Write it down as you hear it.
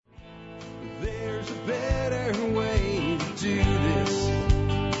a better way to do this.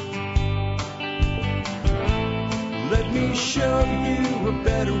 Let me show you a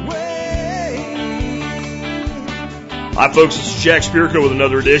better way. Hi, folks. This is Jack Spirko with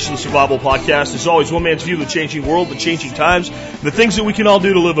another edition of the Survival Podcast. As always, one man's view of the changing world, the changing times, and the things that we can all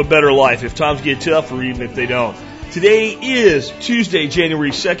do to live a better life if times get tough or even if they don't. Today is Tuesday,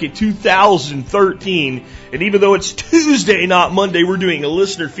 January 2nd, 2013, and even though it's Tuesday, not Monday, we're doing a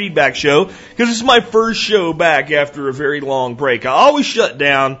listener feedback show because this is my first show back after a very long break. I always shut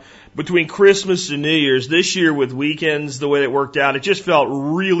down between Christmas and New Year's. This year with weekends, the way it worked out, it just felt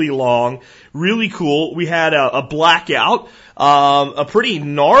really long, really cool. We had a blackout, a pretty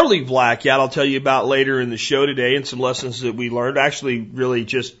gnarly blackout I'll tell you about later in the show today, and some lessons that we learned. Actually, really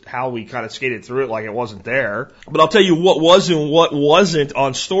just how we kind of skated through it like it wasn't there. But I'll tell you what was and what wasn't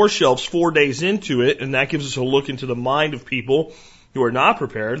on store shelves 4 days into it, and that gives us a look into the mind of people who are not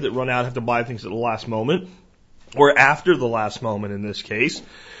prepared, that run out and have to buy things at the last moment, or after the last moment in this case.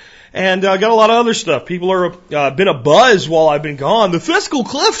 And got a lot of other stuff. People are been a buzz while I've been gone. The fiscal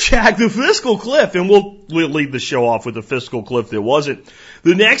cliff, Jack, the fiscal cliff. And we'll lead the show off with the fiscal cliff that wasn't.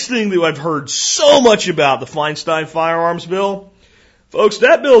 The next thing that I've heard so much about, the Feinstein firearms bill. Folks,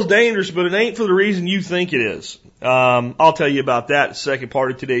 that bill's dangerous, but it ain't for the reason you think it is. I'll tell you about that in the second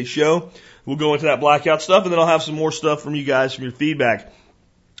part of today's show. We'll go into that blackout stuff, and then I'll have some more stuff from you guys, from your feedback.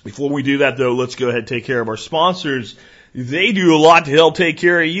 Before we do that, though, let's go ahead and take care of our sponsors. They do a lot to help take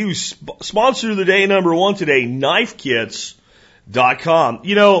care of you. Sponsor of the day number one today, knifekits.com.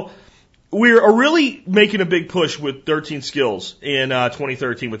 You know, we're really making a big push with 13 skills in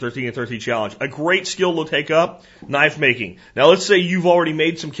 2013 with 13 and 13 challenge. A great skill to take up, knife making. Now let's say you've already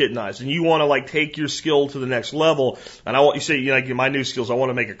made some kit knives and you want to like take your skill to the next level. And I want you say, you know, my new skills, I want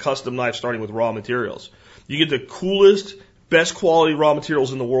to make a custom knife starting with raw materials. You get the coolest, best quality raw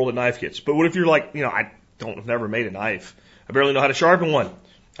materials in the world at Knife Kits. But what if you're like, you know, I've never made a knife. I barely know how to sharpen one.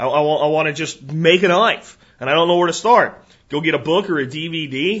 I want to just make a knife, and I don't know where to start. Go get a book or a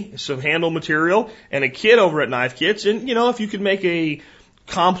DVD, some handle material, and a kit over at Knife Kits. And, you know, if you could make a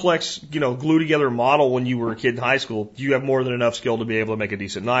complex, you know, glue together model when you were a kid in high school, you have more than enough skill to be able to make a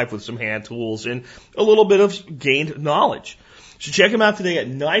decent knife with some hand tools and a little bit of gained knowledge. So check them out today at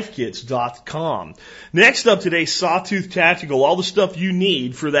knifekits.com. Next up today, Sawtooth Tactical, all the stuff you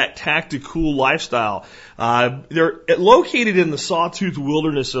need for that tactical lifestyle. They're located in the Sawtooth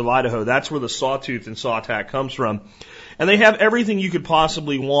wilderness of Idaho. That's where the Sawtooth and Sawtac comes from. And they have everything you could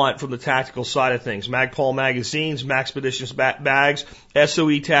possibly want from the tactical side of things. Magpul magazines, Maxpeditions bags,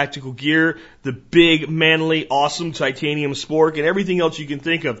 SOE tactical gear, the big, manly, awesome titanium spork, and everything else you can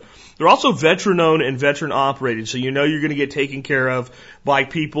think of. They're also veteran-owned and veteran-operated, so you know you're going to get taken care of by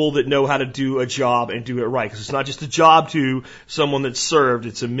people that know how to do a job and do it right. Because it's not just a job to someone that's served,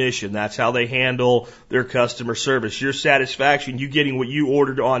 it's a mission. That's how they handle their customer service. Your satisfaction, you getting what you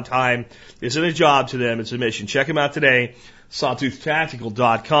ordered on time, isn't a job to them, it's a mission. Check them out today,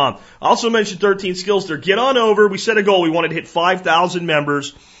 sawtooth-tactical.com. I also mentioned 13 Skills there. Get on over. We set a goal. We wanted to hit 5,000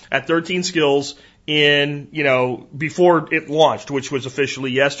 members at 13 Skills in, you know, before it launched, which was officially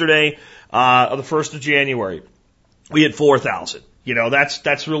yesterday, the 1st of January. We hit 4,000. You know,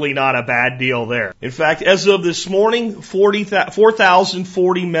 that's really not a bad deal there. In fact, as of this morning,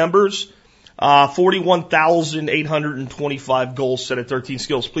 4,040 members, 41,825 goals set at 13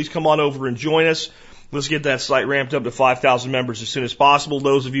 Skills. Please come on over and join us. Let's get that site ramped up to 5,000 members as soon as possible.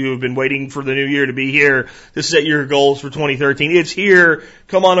 Those of you who have been waiting for the new year to be here to set your goals for 2013, it's here.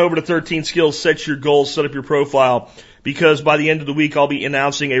 Come on over to 13 Skills, set your goals, set up your profile, because by the end of the week I'll be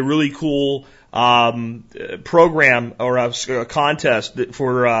announcing a really cool program or a contest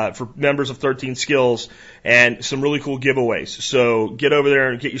for members of 13 Skills and some really cool giveaways. So get over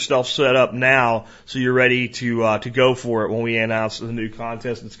there and get yourself set up now so you're ready to go for it when we announce the new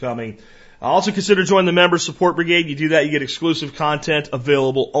contest that's coming. Also consider joining the Member Support Brigade. You do that, you get exclusive content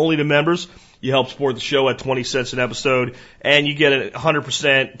available only to members. You help support the show at 20 cents an episode, and you get a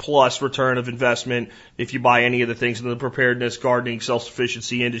 100% plus return of investment if you buy any of the things in the preparedness, gardening,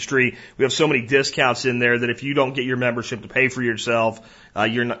 self-sufficiency industry. We have so many discounts in there that if you don't get your membership to pay for yourself,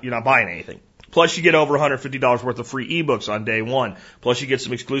 you're not buying anything. Plus, you get over $150 worth of free ebooks on day one. Plus, you get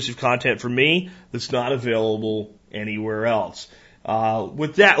some exclusive content from me that's not available anywhere else.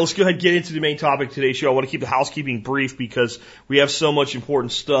 With that, let's go ahead and get into the main topic of today's show. I want to keep the housekeeping brief because we have so much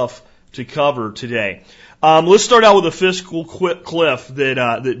important stuff to cover today. Let's start out with a fiscal cliff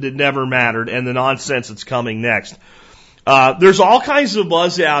that never mattered and the nonsense that's coming next. There's all kinds of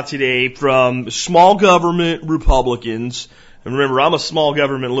buzz out today from small government Republicans. And remember, I'm a small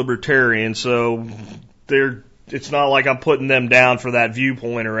government libertarian, so they're it's not like I'm putting them down for that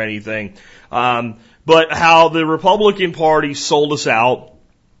viewpoint or anything. But how the Republican Party sold us out.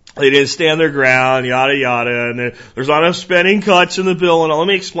 They didn't stand their ground, yada, yada, and there's not enough spending cuts in the bill. And let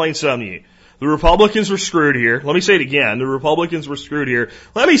me explain something to you. The Republicans were screwed here. Let me say it again. The Republicans were screwed here.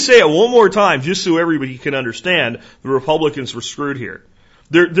 Let me say it one more time just so everybody can understand. The Republicans were screwed here.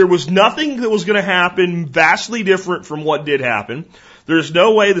 There was nothing that was going to happen vastly different from what did happen. There's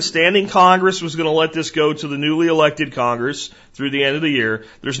no way the standing Congress was going to let this go to the newly elected Congress through the end of the year.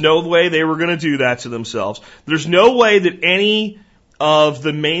 There's no way they were going to do that to themselves. There's no way that any of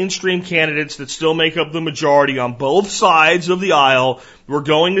the mainstream candidates that still make up the majority on both sides of the aisle were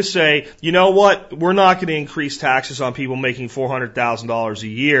going to say, you know what, we're not going to increase taxes on people making $400,000 a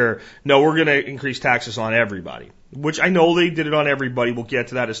year. No, we're going to increase taxes on everybody. Which I know they did it on everybody. We'll get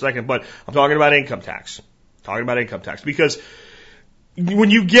to that in a second. But I'm talking about income tax. Because when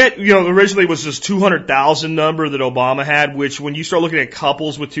you get, originally it was this 200,000 number that Obama had, which when you start looking at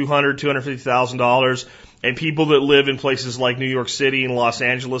couples with $250,000 and people that live in places like New York City and Los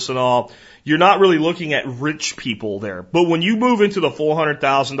Angeles and all, you're not really looking at rich people there. But when you move into the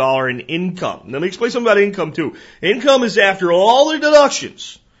 $400,000 in income, let me explain something about income too. Income is after all the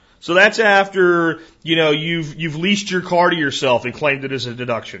deductions. So that's after, you've leased your car to yourself and claimed it as a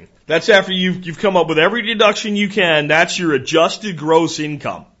deduction. That's after you've come up with every deduction you can. That's your adjusted gross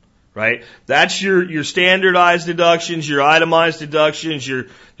income, right? That's your standardized deductions, your itemized deductions, your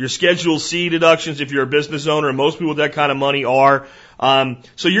Schedule C deductions if you're a business owner, and most people with that kind of money are.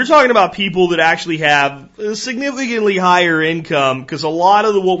 So you're talking about people that actually have a significantly higher income, because a lot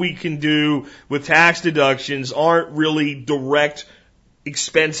of what we can do with tax deductions aren't really direct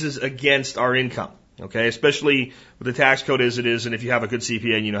expenses against our income, okay? Especially with the tax code as it is, and if you have a good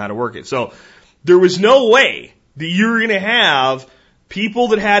CPA and you know how to work it. So there was no way that you were going to have people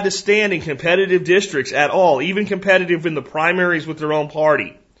that had to stand in competitive districts at all, even competitive in the primaries with their own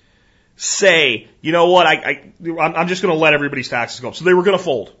party, say, you know what, I'm just going to let everybody's taxes go up. So they were going to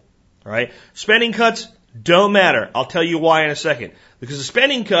fold, all right? Spending cuts don't matter. I'll tell you why in a second. Because the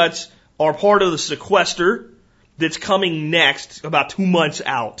spending cuts are part of the sequester that's coming next, about 2 months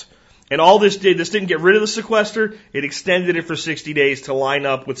out. And all this didn't get rid of the sequester, it extended it for 60 days to line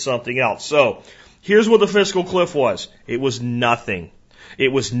up with something else. So, here's what the fiscal cliff was. It was nothing.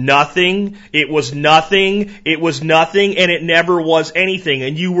 It was nothing, it was nothing, it was nothing, and it never was anything.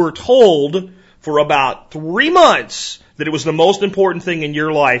 And you were told for about 3 months that it was the most important thing in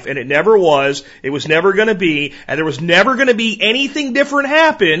your life, and it never was, it was never going to be, and there was never going to be anything different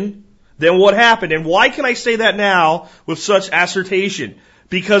happen than what happened. And why can I say that now with such assertion?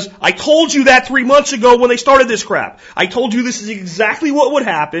 Because I told you that 3 months ago when they started this crap. I told you this is exactly what would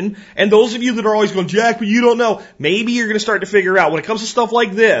happen. And those of you that are always going, Jack, but you don't know, maybe you're going to start to figure out. When it comes to stuff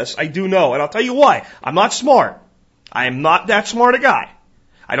like this, I do know. And I'll tell you why. I'm not smart. I am not that smart a guy.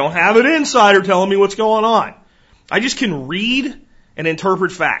 I don't have an insider telling me what's going on. I just can read and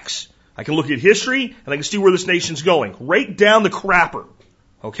interpret facts. I can look at history and I can see where this nation's going. Right down the crapper.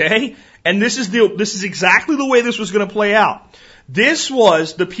 Okay? And this is exactly the way this was going to play out. This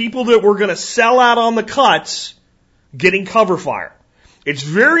was the people that were going to sell out on the cuts getting cover fire. It's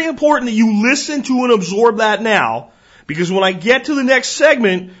very important that you listen to and absorb that now, because when I get to the next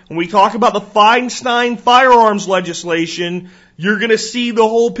segment, when we talk about the Feinstein firearms legislation, you're going to see the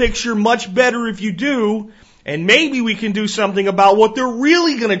whole picture much better if you do, and maybe we can do something about what they're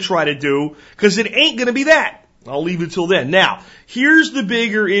really going to try to do, because it ain't going to be that. I'll leave it till then. Now, here's the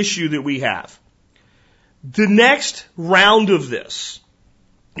bigger issue that we have. The next round of this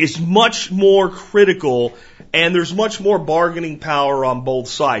is much more critical, and there's much more bargaining power on both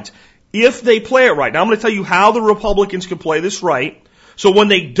sides if they play it right. Now, I'm going to tell you how the Republicans can play this right. So when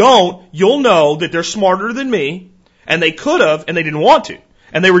they don't, you'll know that they're smarter than me, and they could have, and they didn't want to.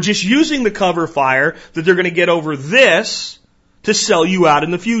 And they were just using the cover fire that they're going to get over this to sell you out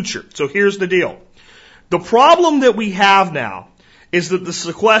in the future. So here's the deal. The problem that we have now is that the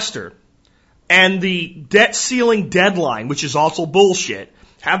sequester and the debt ceiling deadline, which is also bullshit,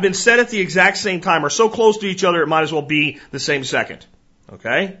 have been set at the exact same time, or so close to each other it might as well be the same second.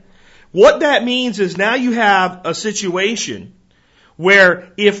 Okay? What that means is now you have a situation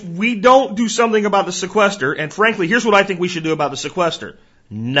where if we don't do something about the sequester, and frankly, here's what I think we should do about the sequester.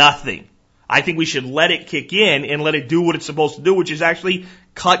 Nothing. I think we should let it kick in and let it do what it's supposed to do, which is actually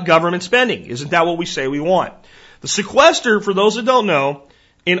cut government spending. Isn't that what we say we want? The sequester, for those that don't know,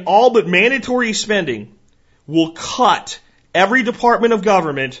 in all but mandatory spending, will cut every department of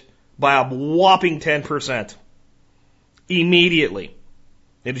government by a whopping 10%. Immediately.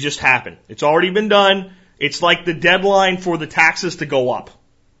 It just happened. It's already been done. It's like the deadline for the taxes to go up.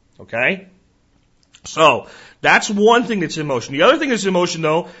 Okay? So, That's one thing that's in motion. The other thing that's in motion,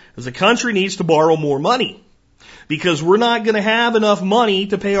 though, is the country needs to borrow more money. Because we're not going to have enough money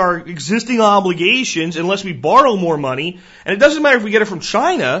to pay our existing obligations unless we borrow more money. And it doesn't matter if we get it from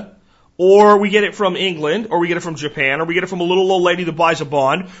China, or we get it from England, or we get it from Japan, or we get it from a little old lady that buys a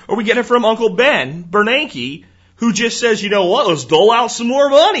bond, or we get it from Uncle Ben Bernanke, who just says, you know what, let's dole out some more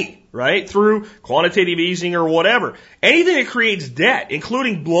money, right? Through quantitative easing or whatever. Anything that creates debt,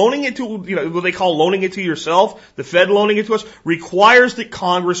 including loaning it to, what they call loaning it to yourself, the Fed loaning it to us, requires that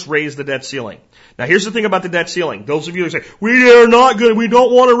Congress raise the debt ceiling. Now here's the thing about the debt ceiling. Those of you who say, we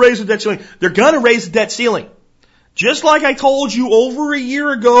don't want to raise the debt ceiling. They're going to raise the debt ceiling. Just like I told you over a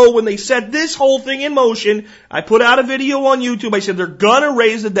year ago when they set this whole thing in motion, I put out a video on YouTube. I said they're going to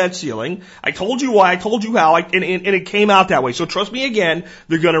raise the debt ceiling. I told you why, I told you how, and it came out that way. So trust me again,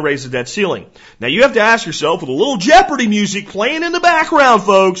 they're going to raise the debt ceiling. Now you have to ask yourself, with a little Jeopardy music playing in the background,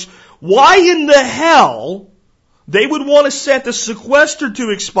 folks, why in the hell they would want to set the sequester to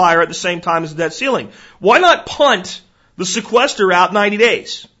expire at the same time as the debt ceiling? Why not punt the sequester out 90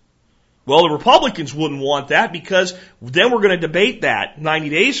 days? Well, the Republicans wouldn't want that, because then we're going to debate that 90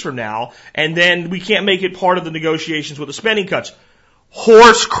 days from now, and then we can't make it part of the negotiations with the spending cuts.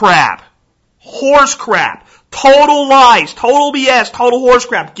 Horse crap. Horse crap. Total lies. Total BS. Total horse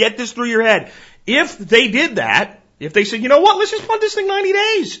crap. Get this through your head. If they did that, if they said, you know what, let's just punt this thing 90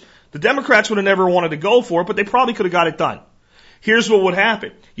 days, the Democrats would have never wanted to go for it, but they probably could have got it done. Here's what would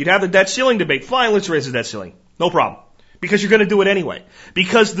happen. You'd have the debt ceiling debate. Fine, let's raise the debt ceiling. No problem. Because you're going to do it anyway.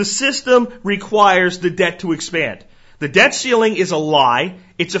 Because the system requires the debt to expand. The debt ceiling is a lie.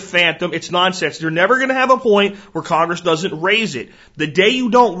 It's a phantom. It's nonsense. You're never going to have a point where Congress doesn't raise it. The day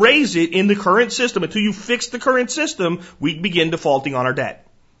you don't raise it in the current system, until you fix the current system, we begin defaulting on our debt.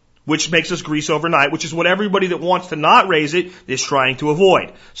 Which makes us Greece overnight, which is what everybody that wants to not raise it is trying to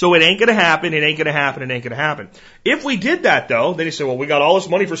avoid. So it ain't going to happen, it ain't going to happen, it ain't going to happen. If we did that, though, then you say, well, we got all this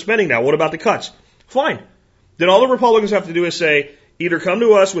money for spending now. What about the cuts? Fine. Then all the Republicans have to do is say, either come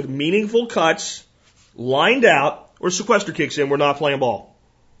to us with meaningful cuts, lined out, or sequester kicks in, we're not playing ball.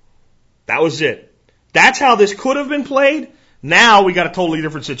 That was it. That's how this could have been played. Now we got a totally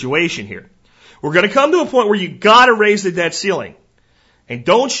different situation here. We're going to come to a point where you got to raise the debt ceiling. And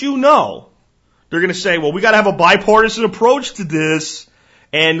don't you know, they're going to say, well, we got to have a bipartisan approach to this,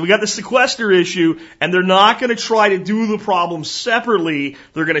 and we got the sequester issue, and they're not going to try to do the problem separately.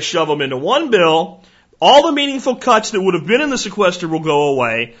 They're going to shove them into one bill. All the meaningful cuts that would have been in the sequester will go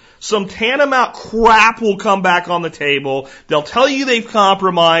away. Some tantamount crap will come back on the table. They'll tell you they've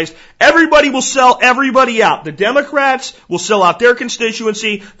compromised. Everybody will sell everybody out. The Democrats will sell out their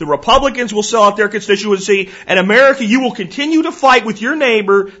constituency. The Republicans will sell out their constituency. And America, you will continue to fight with your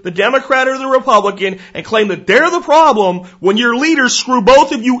neighbor, the Democrat or the Republican, and claim that they're the problem when your leaders screw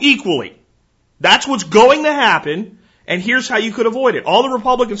both of you equally. That's what's going to happen. And here's how you could avoid it. All the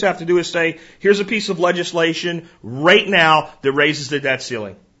Republicans have to do is say, here's a piece of legislation right now that raises the debt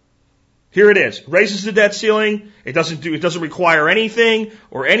ceiling. Here it is. Raises the debt ceiling. It doesn't require anything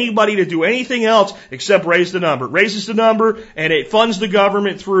or anybody to do anything else except raise the number. It raises the number, and it funds the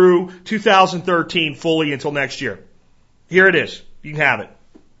government through 2013 fully until next year. Here it is. You can have it.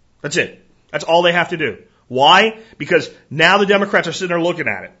 That's it. That's all they have to do. Why? Because now the Democrats are sitting there looking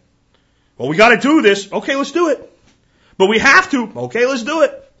at it. Well, we got to do this. Okay, let's do it. But we have to. Okay, let's do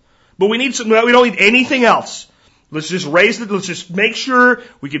it. But we don't need anything else. Let's just raise it. Let's just make sure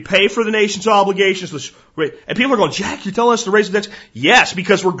we can pay for the nation's obligations. And people are going, Jack, you're telling us to raise the debts? Yes,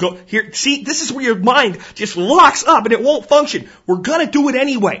 because here. See, this is where your mind just locks up and it won't function. We're going to do it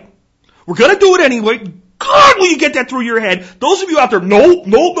anyway. We're going to do it anyway. God, will you get that through your head? Those of you out there,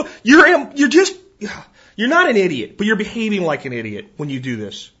 nope. You're not an idiot, but you're behaving like an idiot when you do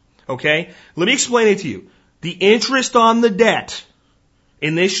this. Okay? Let me explain it to you. The interest on the debt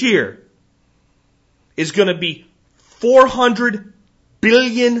in this year is going to be $400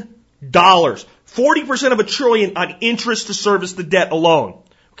 billion. 40% of $1 trillion on interest to service the debt alone.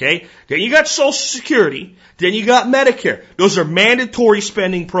 Okay? Then you got Social Security. Then you got Medicare. Those are mandatory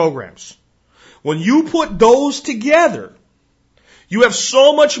spending programs. When you put those together, you have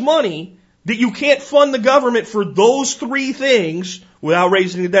so much money that you can't fund the government for those three things without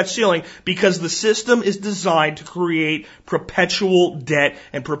raising the debt ceiling, because the system is designed to create perpetual debt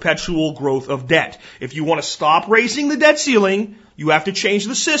and perpetual growth of debt. If you want to stop raising the debt ceiling, you have to change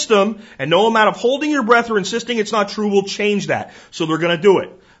the system, and no amount of holding your breath or insisting it's not true will change that. So they're going to do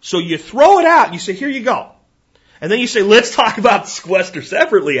it. So you throw it out, and you say, here you go. And then you say, let's talk about the sequester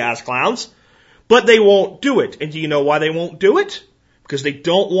separately, ass clowns. But they won't do it. And do you know why they won't do it? Because they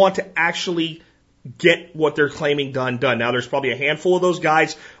don't want to actually get what they're claiming done. Now, there's probably a handful of those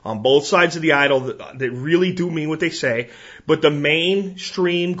guys on both sides of the aisle that really do mean what they say, but the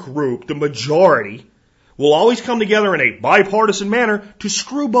mainstream group, the majority, will always come together in a bipartisan manner to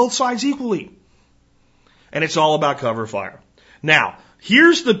screw both sides equally. And it's all about cover fire. Now,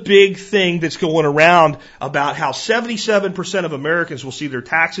 here's the big thing that's going around about how 77% of Americans will see their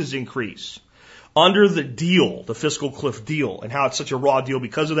taxes increase under the deal, the fiscal cliff deal, and how it's such a raw deal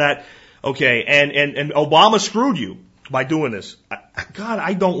because of that. Okay, and Obama screwed you by doing this. God,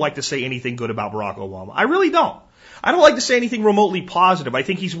 I don't like to say anything good about Barack Obama. I really don't. I don't like to say anything remotely positive. I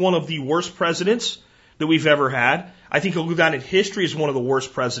think he's one of the worst presidents that we've ever had. I think he'll go down in history as one of the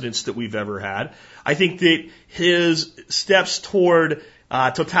worst presidents that we've ever had. I think that his steps toward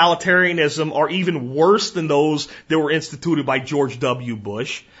totalitarianism are even worse than those that were instituted by George W.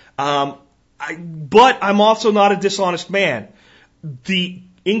 Bush. But I'm also not a dishonest man. The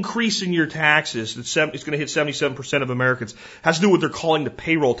increase in your taxes that's going to hit 77% of Americans has to do with what they're calling the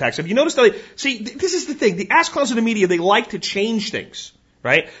payroll tax. Have you noticed how this is the thing. The ass clowns in the media, they like to change things,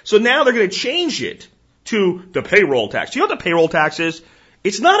 right? So now they're going to change it to the payroll tax. Do you know what the payroll tax is?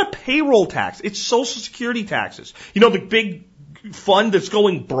 It's not a payroll tax. It's Social Security taxes. You know, the big fund that's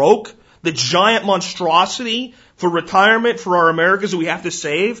going broke, the giant monstrosity for retirement for our Americans that we have to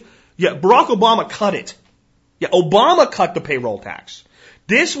save. Yeah, Barack Obama cut it. Yeah, Obama cut the payroll tax.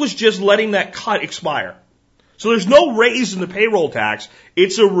 This was just letting that cut expire. So there's no raise in the payroll tax.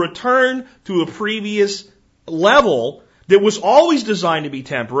 It's a return to a previous level that was always designed to be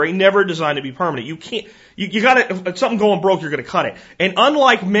temporary, never designed to be permanent. You can't, you gotta, if something going broke, you're gonna cut it. And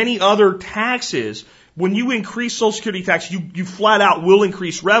unlike many other taxes, when you increase Social Security tax, you flat out will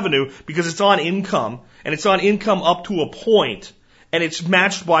increase revenue because it's on income, and it's on income up to a point, and it's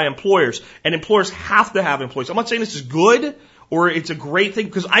matched by employers, and employers have to have employees. I'm not saying this is good or it's a great thing,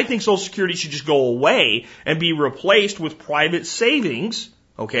 because I think Social Security should just go away and be replaced with private savings,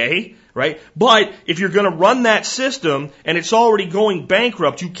 okay, right? But if you're going to run that system and it's already going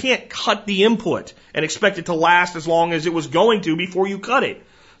bankrupt, you can't cut the input and expect it to last as long as it was going to before you cut it.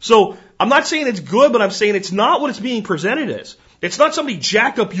 So I'm not saying it's good, but I'm saying it's not what it's being presented as. It's not somebody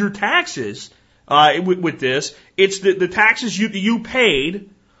jacked up your taxes with this. It's the taxes you paid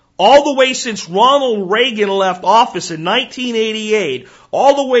all the way since Ronald Reagan left office in 1988,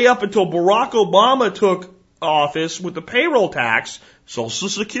 all the way up until Barack Obama took office with the payroll tax, Social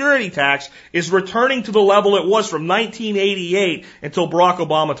Security tax, is returning to the level it was from 1988 until Barack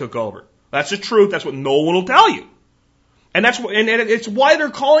Obama took over. That's the truth. That's what no one will tell you. And it's why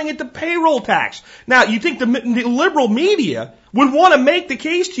they're calling it the payroll tax. Now, you think the liberal media would want to make the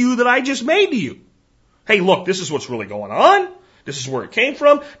case to you that I just made to you. Hey, look, this is what's really going on. This is where it came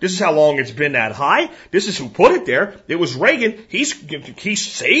from. This is how long it's been that high. This is who put it there. It was Reagan. He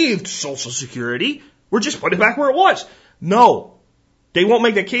saved Social Security. We're just putting it back where it was. No. They won't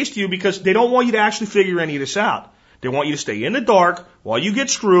make that case to you because they don't want you to actually figure any of this out. They want you to stay in the dark while you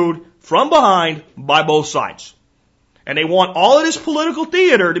get screwed from behind by both sides. And they want all of this political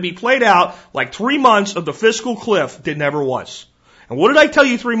theater to be played out like 3 months of the fiscal cliff that never was. And what did I tell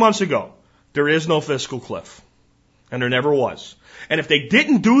you 3 months ago? There is no fiscal cliff. And there never was. And if they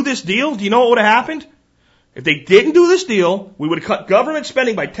didn't do this deal, do you know what would have happened? If they didn't do this deal, we would have cut government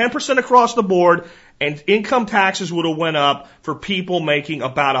spending by 10% across the board, and income taxes would have went up for people making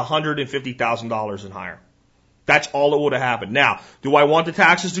about $150,000 and higher. That's all that would have happened. Now, do I want the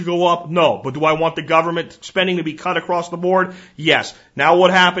taxes to go up? No. But do I want the government spending to be cut across the board? Yes. Now what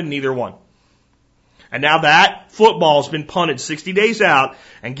happened? Neither one. And now that football's been punted 60 days out,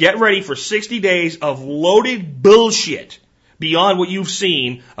 and get ready for 60 days of loaded bullshit beyond what you've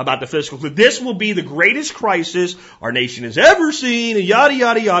seen about the fiscal cliff. This will be the greatest crisis our nation has ever seen, and yada,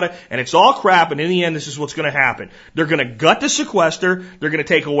 yada, yada, and it's all crap, and in the end, this is what's going to happen. They're going to gut the sequester. They're going to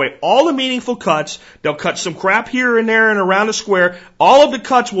take away all the meaningful cuts. They'll cut some crap here and there and around the square. All of the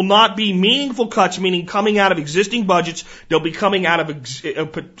cuts will not be meaningful cuts, meaning coming out of existing budgets. They'll be coming out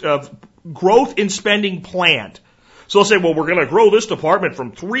of growth in spending planned. So they'll say, well, we're going to grow this department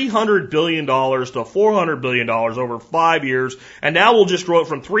from $300 billion to $400 billion over 5 years, and now we'll just grow it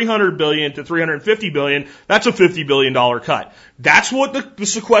from $300 billion to $350 billion. That's a $50 billion cut. That's what the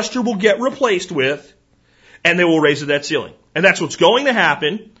sequester will get replaced with, and they will raise the debt ceiling. And that's what's going to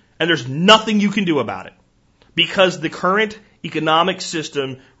happen, and there's nothing you can do about it. Because the current economic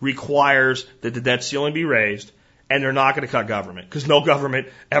system requires that the debt ceiling be raised, and they're not going to cut government, because no government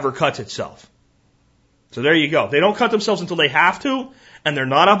ever cuts itself. So there you go. They don't cut themselves until they have to, and they're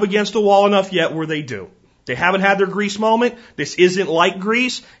not up against a wall enough yet where they do. They haven't had their Greece moment. This isn't like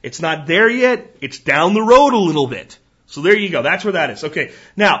Greece. It's not there yet. It's down the road a little bit. So there you go. That's where that is. Okay.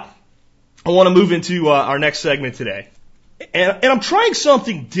 Now, I want to move into our next segment today. And I'm trying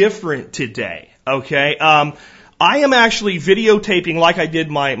something different today, okay? I am actually videotaping, like I did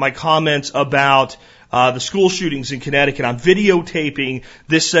my comments about the school shootings in Connecticut. I'm videotaping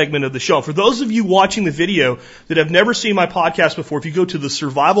this segment of the show. For those of you watching the video that have never seen my podcast before, if you go to the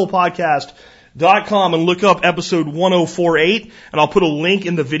survivalpodcast.com and look up episode 1048, and I'll put a link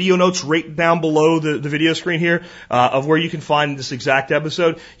in the video notes right down below the video screen here of where you can find this exact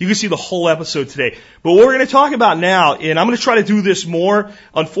episode. You can see the whole episode today. But what we're going to talk about now, and I'm going to try to do this more.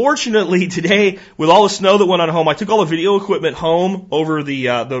 Unfortunately, today, with all the snow that went on home, I took all the video equipment home over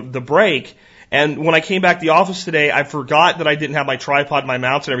the break. And when I came back to the office today, I forgot that I didn't have my tripod, my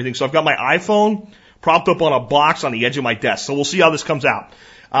mounts and everything. So I've got my iPhone propped up on a box on the edge of my desk. So we'll see how this comes out.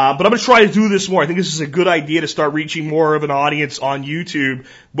 But I'm going to try to do this more. I think this is a good idea to start reaching more of an audience on YouTube,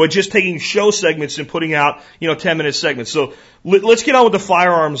 but just taking show segments and putting out, 10-minute segments. So let's get on with the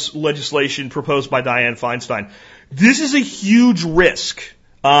firearms legislation proposed by Dianne Feinstein. This is a huge risk.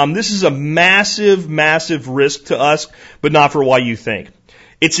 This is a massive, massive risk to us, but not for what you think.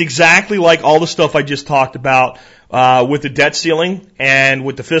 It's exactly like all the stuff I just talked about with the debt ceiling and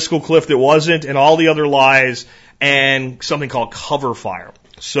with the fiscal cliff that wasn't and all the other lies and something called cover fire.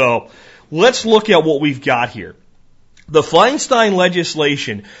 So let's look at what we've got here. The Feinstein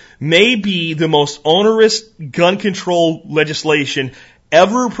legislation may be the most onerous gun control legislation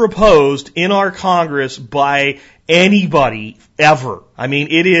ever proposed in our Congress by anybody ever. I mean,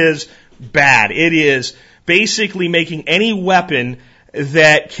 it is bad. It is basically making any weapon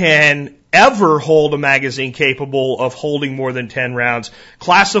that can ever hold a magazine capable of holding more than 10 rounds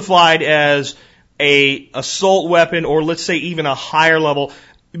classified as a assault weapon, or let's say even a higher level.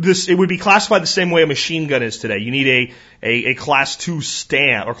 It would be classified the same way a machine gun is today. You need a class 2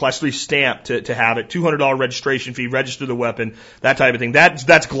 stamp or class 3 stamp to have it, $200 registration fee, register the weapon, that type of thing. That's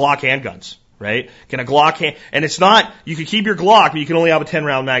Glock handguns. Right? Can a Glock and it's not, you can keep your Glock, but you can only have a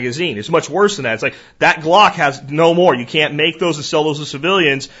 10-round magazine. It's much worse than that. It's like, that Glock has no more. You can't make those and sell those to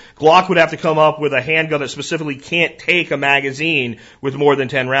civilians. Glock would have to come up with a handgun that specifically can't take a magazine with more than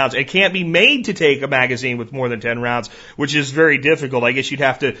 10 rounds. It can't be made to take a magazine with more than 10 rounds, which is very difficult. I guess you'd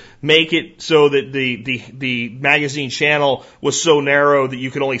have to make it so that the magazine channel was so narrow that you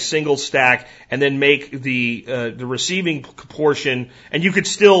could only single stack and then make the receiving portion, and you could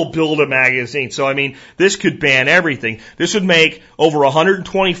still build a magazine. So, I mean, this could ban everything. This would make over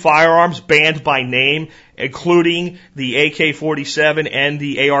 120 firearms banned by name, including the AK-47 and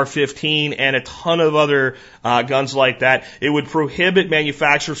the AR-15 and a ton of other guns like that. It would prohibit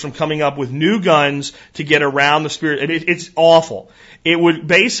manufacturers from coming up with new guns to get around the spirit. It's awful. It would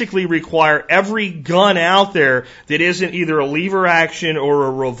basically require every gun out there that isn't either a lever action or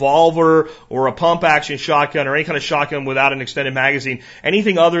a revolver or a pump action shotgun or any kind of shotgun without an extended magazine.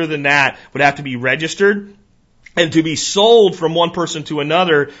 Anything other than that would have to be registered. And to be sold from one person to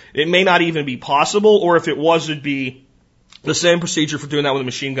another, it may not even be possible, or if it was, it'd be the same procedure for doing that with a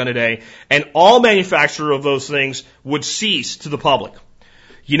machine gun today. And all manufacture of those things would cease to the public.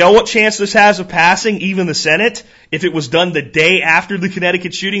 You know what chance this has of passing, even the Senate, if it was done the day after the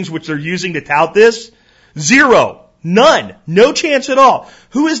Connecticut shootings, which they're using to tout this? Zero. None. No chance at all.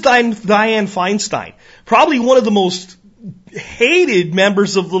 Who is Dianne Feinstein? Probably one of the most hated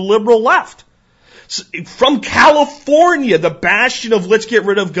members of the liberal left. From California, the bastion of let's get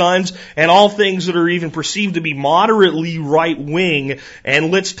rid of guns and all things that are even perceived to be moderately right-wing, and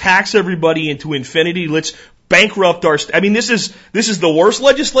let's tax everybody into infinity, let's bankrupt our I mean, this is the worst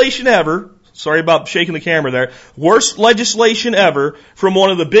legislation ever. Sorry about shaking the camera there. Worst legislation ever from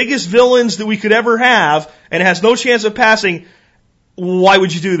one of the biggest villains that we could ever have, and it has no chance of passing. Why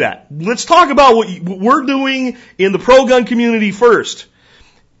would you do that? Let's talk about what we're doing in the pro-gun community first.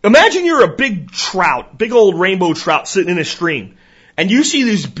 Imagine you're a big trout, big old rainbow trout sitting in a stream, and you see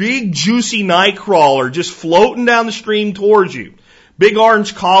this big juicy night crawler just floating down the stream towards you. Big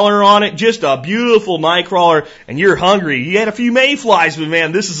orange collar on it, just a beautiful night crawler, and you're hungry. You had a few mayflies, but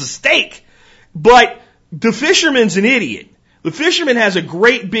man, this is a steak. But the fisherman's an idiot. The fisherman has a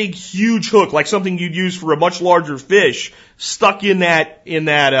great big huge hook, like something you'd use for a much larger fish, stuck in that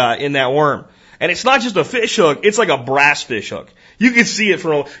worm. And it's not just a fish hook, it's like a brass fish hook. You can see it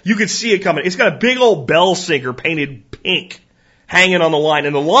coming. It's got a big old bell sinker painted pink hanging on the line.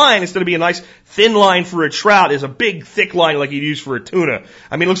 And the line, instead of being a nice thin line for a trout, is a big thick line like you'd use for a tuna.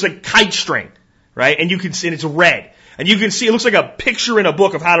 I mean, it looks like kite string, right? And you can see, and it's red. And you can see, it looks like a picture in a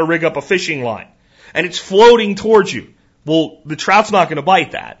book of how to rig up a fishing line. And it's floating towards you. Well, the trout's not going to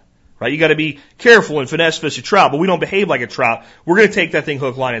bite that, right? You got to be careful and finesse fish a trout, but we don't behave like a trout. We're going to take that thing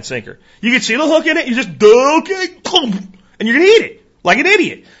hook, line, and sinker. You can see the hook in it, you just, okay, and you're going to eat it like an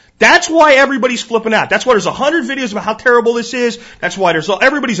idiot. That's why everybody's flipping out. That's why there's 100 videos about how terrible this is. That's why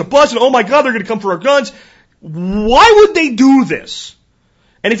everybody's a buzzing. Oh my God, they're going to come for our guns. Why would they do this?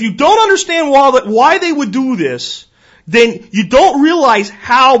 And if you don't understand why they would do this, then you don't realize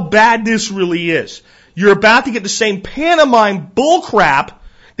how bad this really is. You're about to get the same pantomime bullcrap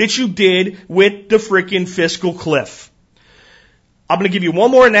that you did with the frickin' fiscal cliff. I'm going to give you one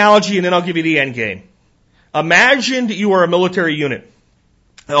more analogy and then I'll give you the end game. Imagine that you are a military unit.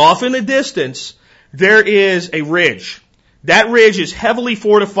 Off in the distance, there is a ridge. That ridge is heavily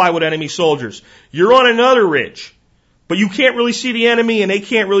fortified with enemy soldiers. You're on another ridge, but you can't really see the enemy and they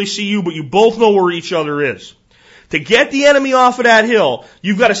can't really see you, but you both know where each other is. To get the enemy off of that hill,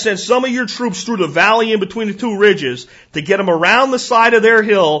 you've got to send some of your troops through the valley in between the two ridges to get them around the side of their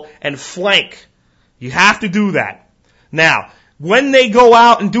hill and flank. You have to do that. Now, when they go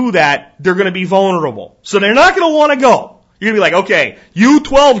out and do that, they're going to be vulnerable. So they're not going to want to go. You're going to be like, okay, you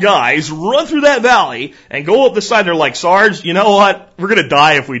 12 guys run through that valley and go up the side. They're like, Sarge, you know what? We're going to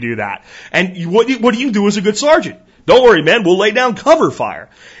die if we do that. And what do you do as a good sergeant? Don't worry, man. We'll lay down cover fire.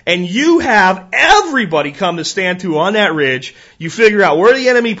 And you have everybody come to stand to on that ridge. You figure out where the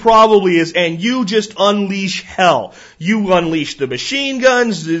enemy probably is, and you just unleash hell. You unleash the machine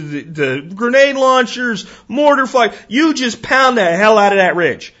guns, the grenade launchers, mortar fire. You just pound the hell out of that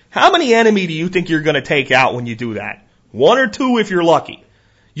ridge. How many enemy do you think you're going to take out when you do that? 1 or 2 if you're lucky.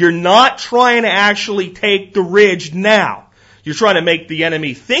 You're not trying to actually take the ridge now. You're trying to make the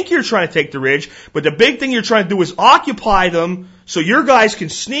enemy think you're trying to take the ridge, but the big thing you're trying to do is occupy them so your guys can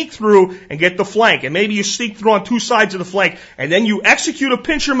sneak through and get the flank. And maybe you sneak through on 2 sides of the flank, and then you execute a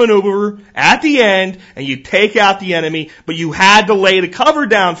pincher maneuver at the end, and you take out the enemy, but you had to lay the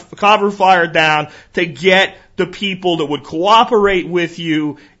cover fire down to get the people that would cooperate with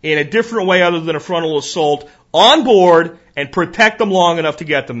you in a different way other than a frontal assault on board and protect them long enough to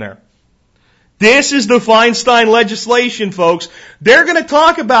get them there. This is the Feinstein legislation, folks. They're going to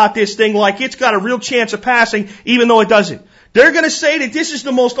talk about this thing like it's got a real chance of passing, even though it doesn't. They're going to say that this is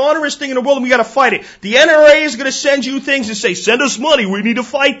the most onerous thing in the world and we got to fight it. The NRA is going to send you things and say, send us money, we need to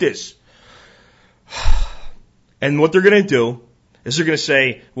fight this. And what they're going to do is they're going to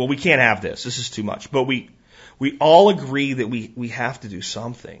say, well, we can't have this. This is too much. But we all agree that we have to do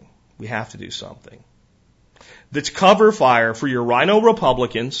something. We have to do something. That's cover fire for your rhino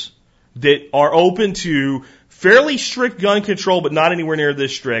Republicans that are open to fairly strict gun control, but not anywhere near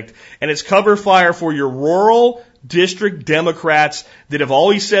this strict. And it's cover fire for your rural district Democrats that have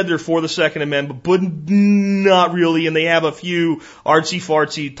always said they're for the Second Amendment, but not really. And they have a few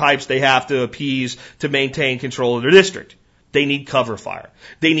artsy-fartsy types they have to appease to maintain control of their district. They need cover fire.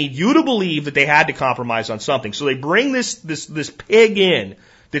 They need you to believe that they had to compromise on something. So they bring this pig in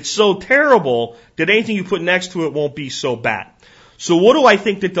that's so terrible that anything you put next to it won't be so bad. So what do I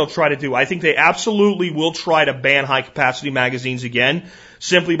think that they'll try to do? I think they absolutely will try to ban high-capacity magazines again,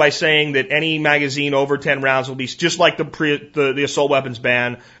 simply by saying that any magazine over 10 rounds will be just like the assault weapons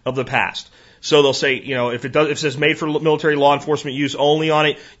ban of the past. So they'll say, you know, if it says made for military law enforcement use only on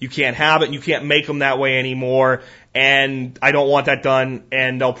it, you can't have it, and you can't make them that way anymore, and I don't want that done,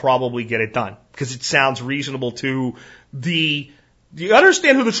 and they'll probably get it done, because it sounds reasonable to you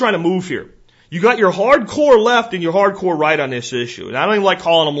understand who they're trying to move here. You got your hardcore left and your hardcore right on this issue. And I don't even like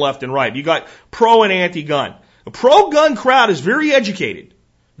calling them left and right. You got pro and anti-gun. The pro-gun crowd is very educated.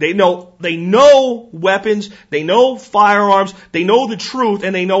 They know weapons, they know firearms, they know the truth,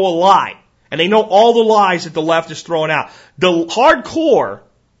 and they know a lie. And they know all the lies that the left is throwing out. The hardcore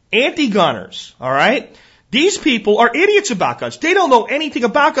anti-gunners, all right? These people are idiots about guns. They don't know anything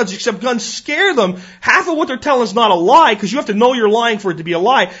about guns except guns scare them. Half of what they're telling is not a lie, because you have to know you're lying for it to be a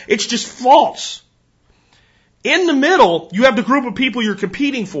lie. It's just false. In the middle, you have the group of people you're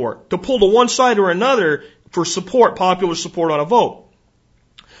competing for to pull to one side or another for support, popular support on a vote.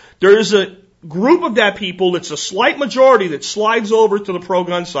 There is a group of that people that's a slight majority that slides over to the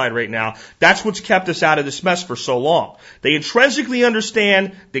pro-gun side right now. That's what's kept us out of this mess for so long. They intrinsically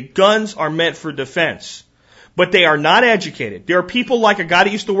understand that guns are meant for defense. But they are not educated. There are people like a guy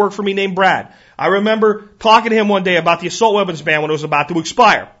that used to work for me named Brad. I remember talking to him one day about the assault weapons ban when it was about to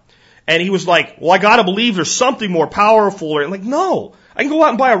expire. And he was like, well, I gotta believe there's something more powerful. I'm like, no. I can go out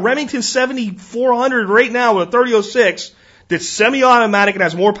and buy a Remington 7400 right now with a 3006 that's semi-automatic and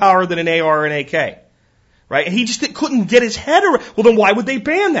has more power than an AR or an AK. Right? And he just couldn't get his head around. Well, then why would they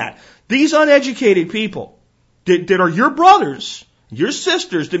ban that? These uneducated people that are your brothers, your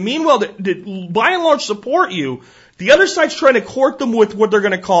sisters, that meanwhile, that by and large support you, the other side's trying to court them with what they're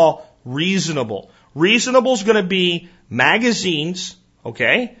going to call reasonable. Reasonable is going to be magazines,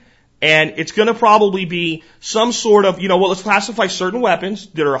 okay, And it's going to probably be some sort of, let's classify certain weapons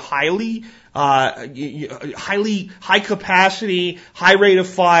that are highly high capacity, high rate of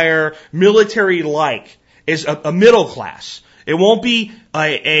fire, military-like, is a middle class. It won't be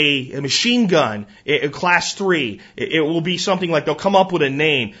a machine gun, a class 3. It will be something like they'll come up with a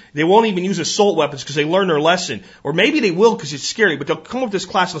name. They won't even use assault weapons because they learned their lesson. Or maybe they will because it's scary, but they'll come up with this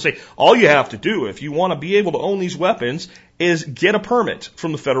class and they'll say, all you have to do if you want to be able to own these weapons is get a permit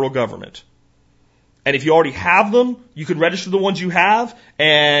from the federal government. And if you already have them, you can register the ones you have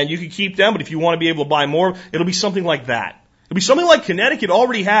and you can keep them. But if you want to be able to buy more, it'll be something like that. It'll be something like Connecticut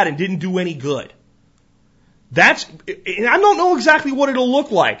already had and didn't do any good. And I don't know exactly what it'll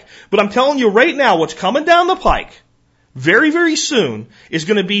look like, but I'm telling you right now, what's coming down the pike very, very soon is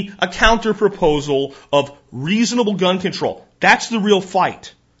going to be a counter proposal of reasonable gun control. That's the real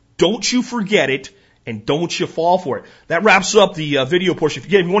fight. Don't you forget it, and don't you fall for it. That wraps up the video portion. If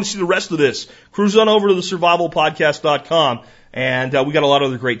you want to see the rest of this, cruise on over to the survivalpodcast.com, and we got a lot of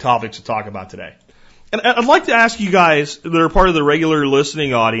other great topics to talk about today. And I'd like to ask you guys that are part of the regular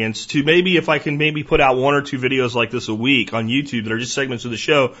listening audience to if I can put out 1 or 2 videos like this a week on YouTube that are just segments of the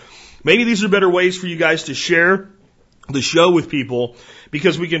show. Maybe these are better ways for you guys to share the show with people,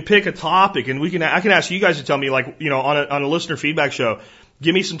 because we can pick a topic and I can ask you guys to tell me, on a listener feedback show,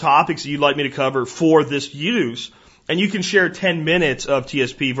 give me some topics that you'd like me to cover for this use. And you can share 10 minutes of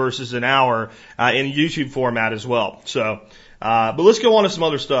TSP versus an hour in YouTube format as well. So, but let's go on to some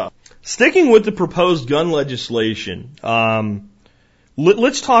other stuff. Sticking with the proposed gun legislation,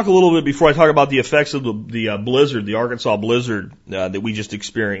 let's talk a little bit before I talk about the effects of the blizzard, the Arkansas blizzard that we just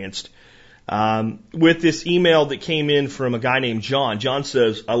experienced. With this email that came in from a guy named John. John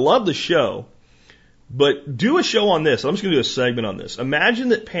says, I love the show, but do a show on this. I'm just going to do a segment on this. Imagine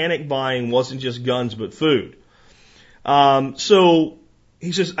that panic buying wasn't just guns but food. So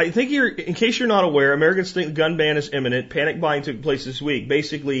he says, I think in case you're not aware, Americans think the gun ban is imminent. Panic buying took place this week.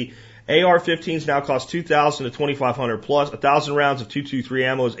 Basically, AR-15s now cost $2,000 to $2,500 plus. 1,000 rounds of .223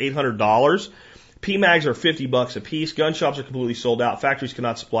 ammo is $800. PMags are $50 a piece. Gun shops are completely sold out. Factories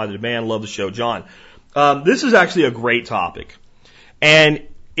cannot supply the demand. Love the show, John. This is actually a great topic. And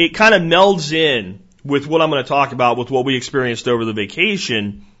it kind of melds in with what I'm going to talk about with what we experienced over the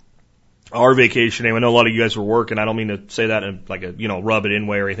vacation. Our vacation, I know a lot of you guys were working. I don't mean to say that in like a, rub it in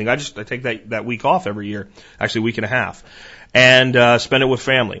way or anything. I take that week off every year, actually a week and a half, and spend it with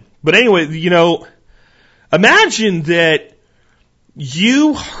family. But anyway, imagine that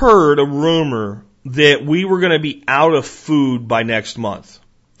you heard a rumor that we were going to be out of food by next month,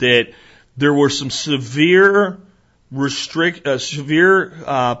 that there were some severe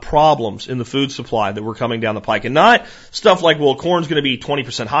problems in the food supply that were coming down the pike, and not stuff like, well, corn's going to be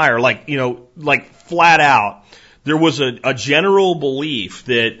 20% higher, like flat out. There was a general belief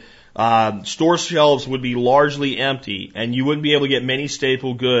that store shelves would be largely empty and you wouldn't be able to get many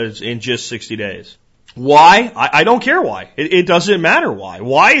staple goods in just 60 days. Why? I don't care why. It doesn't matter why.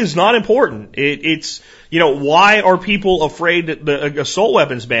 Why is not important. It's why are people afraid that the assault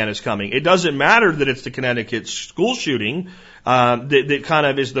weapons ban is coming? It doesn't matter that it's the Connecticut school shooting, that kind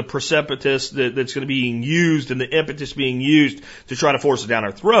of is the precipitous that's going to be used and the impetus being used to try to force it down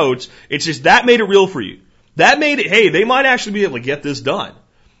our throats. It's just that made it real for you. That made it, hey, they might actually be able to get this done.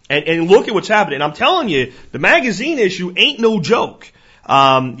 And look at what's happening. And I'm telling you, the magazine issue ain't no joke.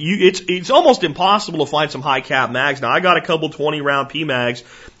 It's almost impossible to find some high cap mags. Now, I got a couple 20 round P mags.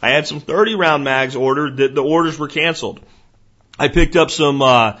 I had some 30 round mags ordered. The orders were canceled. I picked up some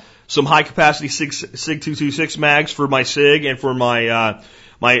high capacity SIG 226 mags for my SIG and for my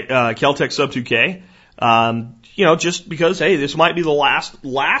Kel-Tec Sub 2K. Just because, hey, this might be the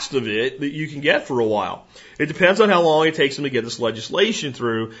last of it that you can get for a while. It depends on how long it takes them to get this legislation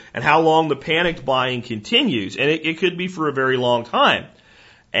through and how long the panicked buying continues. And it could be for a very long time.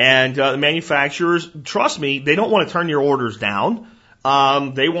 And the manufacturers, trust me, they don't want to turn your orders down.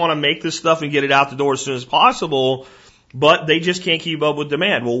 They want to make this stuff and get it out the door as soon as possible, but they just can't keep up with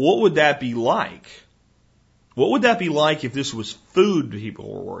demand. Well, what would that be like? What would that be like if this was food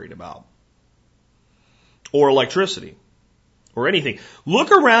people were worried about? Or electricity? Or anything. Look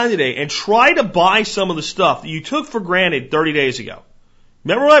around today and try to buy some of the stuff that you took for granted 30 days ago.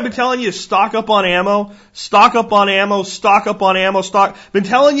 Remember what I've been telling you? Stock up on ammo, stock up on ammo, stock up on ammo, stock. Been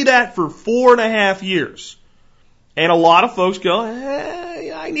telling you that for 4.5 years. And a lot of folks go,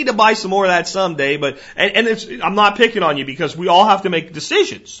 I need to buy some more of that someday. But, I'm not picking on you because we all have to make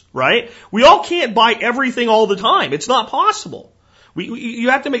decisions, right? We all can't buy everything all the time. It's not possible. You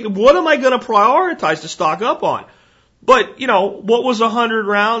have to make, what am I going to prioritize to stock up on? But, what was 100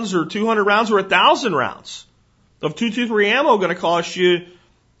 rounds or 200 rounds or 1,000 rounds of .223 ammo going to cost you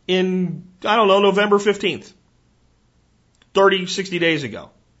in, I don't know, November 15th. 30, 60 days ago.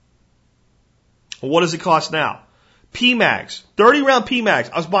 Well, what does it cost now? PMags, 30 round PMags.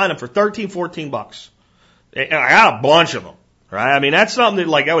 I was buying them for 13, 14 bucks. And I got a bunch of them, right? I mean, that's something that,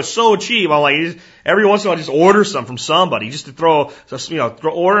 like, that was so cheap. I'm like, every once in a while, just order some from somebody, just to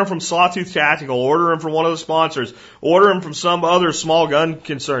order them from Sawtooth Tactical, order them from one of the sponsors, order them from some other small gun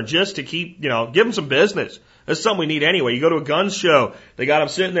concern, just to keep, give them some business. That's something we need anyway. You go to a gun show, they got them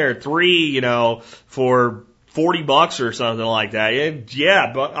sitting there at 3, for $40 or something like that.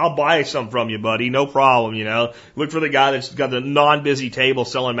 Yeah, but I'll buy some from you, buddy. No problem, Look for the guy that's got the non-busy table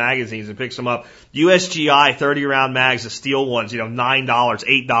selling magazines and picks them up. USGI 30 round mags, the steel ones, $9,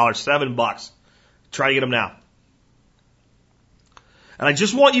 $8, $7. Try to get them now. And I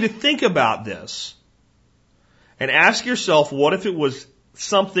just want you to think about this and ask yourself, what if it was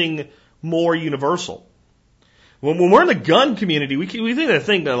something more universal? When we're in the gun community, we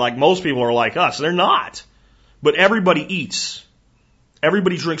think that like most people are like us. They're not. But everybody eats.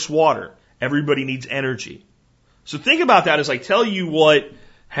 Everybody drinks water. Everybody needs energy. So think about that as I tell you what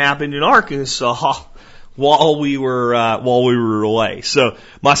happened in Arkansas while we were away. So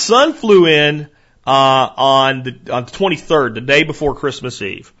my son flew in on the 23rd, the day before Christmas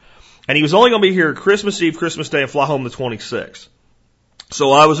Eve, and he was only going to be here Christmas Eve, Christmas Day, and fly home the 26th.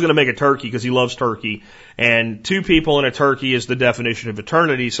 So I was going to make a turkey because he loves turkey, and 2 people in a turkey is the definition of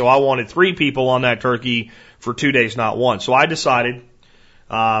eternity. So I wanted 3 people on that turkey for 2 days, not 1. So I decided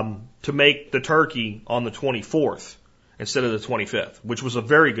to make the turkey on the 24th instead of the 25th, which was a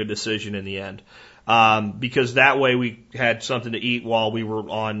very good decision in the end, because that way we had something to eat while we were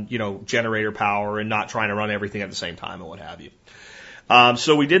on, generator power and not trying to run everything at the same time and what have you.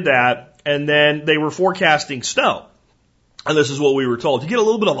 So we did that, and then they were forecasting snow. And this is what we were told. You get a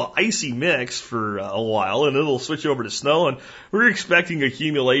little bit of an icy mix for a while, and it'll switch over to snow, and we're expecting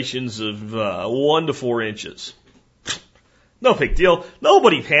accumulations of 1 to 4 inches. No big deal.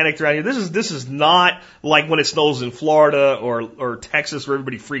 Nobody panicked around here. This is not like when it snows in Florida or Texas where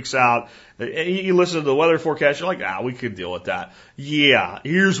everybody freaks out. You listen to the weather forecast, you're like, we could deal with that. Yeah,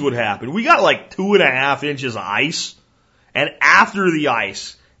 here's what happened. We got like 2.5 inches of ice, and after the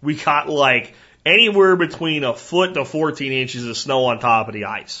ice, we got like anywhere between a foot to 14 inches of snow on top of the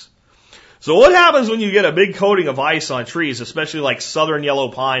ice. So what happens when you get a big coating of ice on trees, especially like southern yellow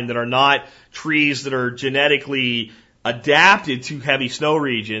pine that are not trees that are genetically adapted to heavy snow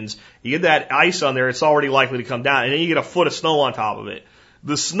regions? You get that ice on there, it's already likely to come down, and then you get a foot of snow on top of it.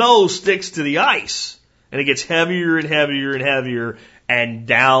 The snow sticks to the ice, and it gets heavier and heavier and heavier, and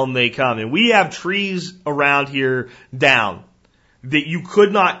down they come. And we have trees around here down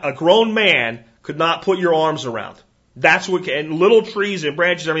that a grown man could not put your arms around. That's what, and little trees and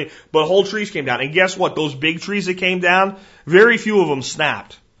branches, but whole trees came down. And guess what? Those big trees that came down, very few of them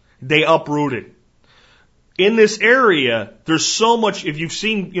snapped. They uprooted. In this area, there's so much, if you've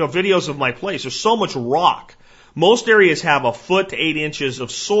seen, videos of my place, there's so much rock. Most areas have a foot to 8 inches of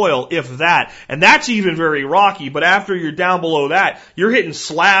soil, if that. And that's even very rocky, but after you're down below that, you're hitting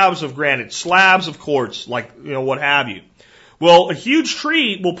slabs of granite, slabs of quartz, what have you. Well, a huge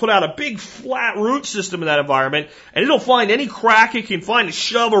tree will put out a big flat root system in that environment, and it'll find any crack it can find to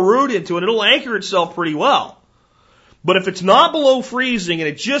shove a root into, and it'll anchor itself pretty well. But if it's not below freezing, and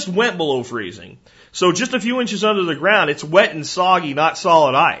it just went below freezing, so just a few inches under the ground, it's wet and soggy, not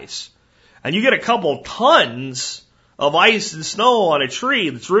solid ice, and you get a couple tons of ice and snow on a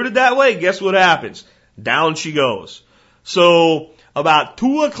tree that's rooted that way, guess what happens? Down she goes. So about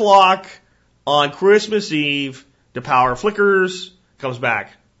 2 o'clock on Christmas Eve, the power flickers, comes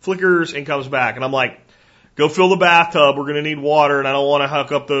back, flickers, and comes back. And I'm like, go fill the bathtub. We're going to need water, and I don't want to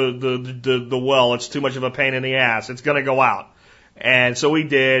hook up the well. It's too much of a pain in the ass. It's going to go out. And so we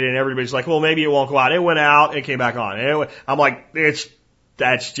did, and everybody's like, well, maybe it won't go out. It went out, and it came back on. And I'm like,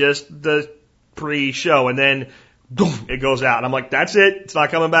 that's just the pre-show. And then, boom, it goes out. And I'm like, that's it. It's not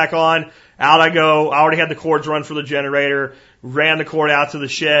coming back on. Out I go. I already had the cords run for the generator. Ran the cord out to the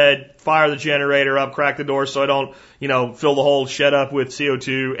shed, fire the generator up, crack the door so I don't, fill the whole shed up with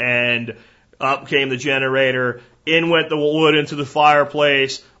CO2, and up came the generator. In went the wood into the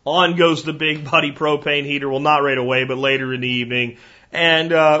fireplace. On goes the big buddy propane heater. Well, not right away, but later in the evening.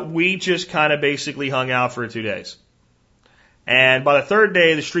 And we just kind of basically hung out for 2 days. And by the 3rd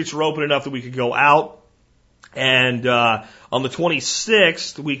day, the streets were open enough that we could go out. And on the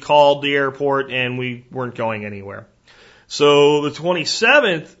 26th, we called the airport, and we weren't going anywhere. So the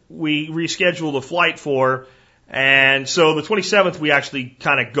 27th, we rescheduled a flight for, and so the 27th, we actually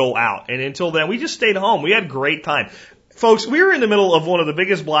kind of go out. And until then, we just stayed home. We had a great time. Folks, we were in the middle of one of the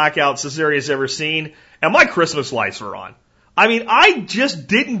biggest blackouts this area's ever seen, and my Christmas lights were on. I mean, I just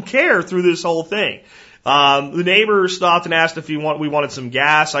didn't care through this whole thing. The neighbor stopped and asked if we wanted some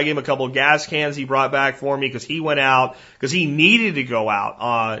gas. I gave him a couple of gas cans he brought back for me because he went out because he needed to go out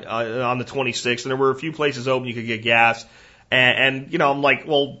on the 26th, and there were a few places open you could get gas. And you know, I'm like,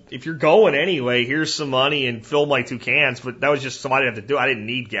 well, if you're going anyway, here's some money and fill my 2 cans. But that was just something I had to do. I didn't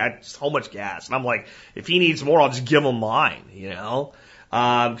need gas, so much gas. And I'm like, if he needs more, I'll just give him mine, you know,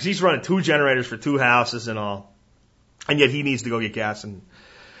 because he's running 2 generators for 2 houses and all, and yet he needs to go get gas. And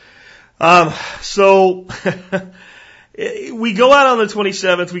so we go out on the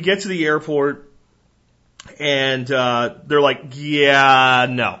 27th. We get to the airport, and they're like, yeah,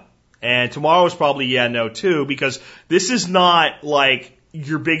 no. And tomorrow is probably yeah, no too, because this is not like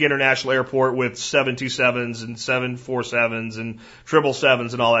your big international airport with 727s and 747s and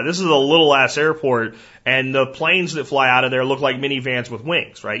 777s and all that. This is a little ass airport, and the planes that fly out of there look like minivans with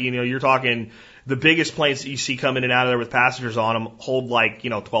wings, right? You know, you're talking the biggest planes that you see come in and out of there with passengers on them hold like,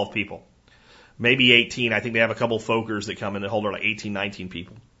 12 people. Maybe 18. I think they have a couple Fokkers that come in that hold like 18, 19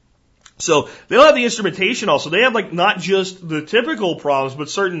 people. So they don't have the instrumentation also. They have like not just the typical problems, but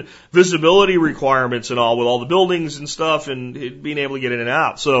certain visibility requirements and all with all the buildings and stuff and being able to get in and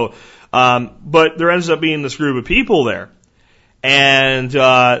out. So, but there ends up being this group of people there. And,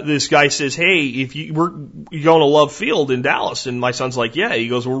 this guy says, hey, you're going to Love Field in Dallas. And my son's like, yeah. He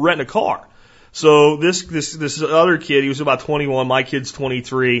goes, we're renting a car. So this other kid, he was about 21, my kid's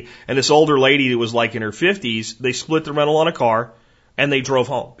 23, and this older lady that was like in her 50s, they split the rental on a car. And they drove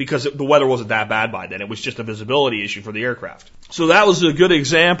home because the weather wasn't that bad by then. It was just a visibility issue for the aircraft. So that was a good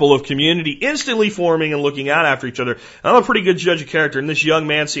example of community instantly forming and looking out after each other. I'm a pretty good judge of character, and this young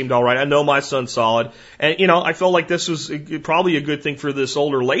man seemed all right. I know my son's solid. And, I felt like this was probably a good thing for this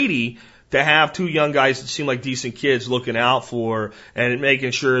older lady to have 2 young guys that seem like decent kids looking out for and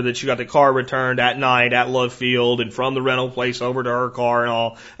making sure that she got the car returned at night at Love Field and from the rental place over to her car and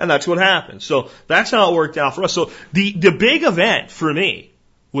all. And that's what happened. So that's how it worked out for us. So the big event for me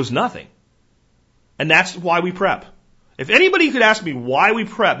was nothing. And that's why we prep. If anybody could ask me why we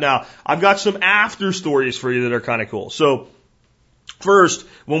prep, now I've got some after stories for you that are kind of cool. So first,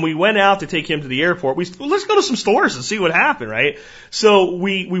 when we went out to take him to the airport, let's go to some stores and see what happened, right? So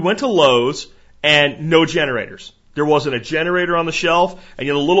we went to Lowe's and no generators. There wasn't a generator on the shelf, and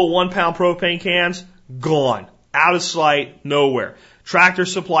the little 1-pound propane cans, gone. Out of sight, nowhere. Tractor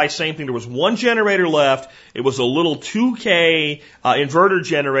Supply, same thing. There was 1 generator left. It was a little 2K inverter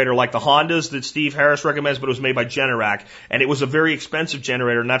generator like the Hondas that Steve Harris recommends, but it was made by Generac, and it was a very expensive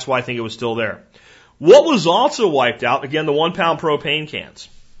generator, and that's why I think it was still there. What was also wiped out, again, the 1-pound propane cans.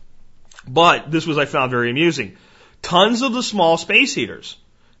 But this was, I found very amusing. Tons of the small space heaters.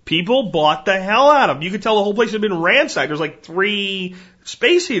 People bought the hell out of them. You could tell the whole place had been ransacked. There's like 3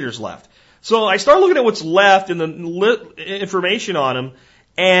 space heaters left. So I started looking at what's left and the information on them,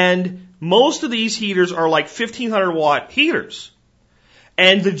 and most of these heaters are like 1,500 watt heaters.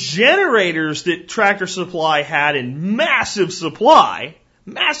 And the generators that Tractor Supply had in massive supply,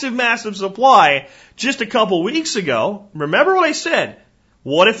 just a couple weeks ago, remember what I said?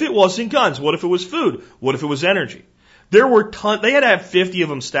 What if it wasn't guns? What if it was food? What if it was energy? There were they had to have 50 of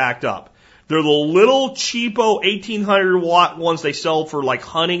them stacked up. They're the little cheapo 1,800 watt ones they sell for like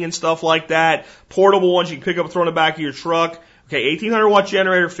hunting and stuff like that. Portable ones you can pick up and throw in the back of your truck. Okay, 1,800 watt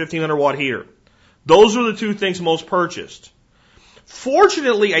generator, 1,500 watt heater. Those are the 2 things most purchased.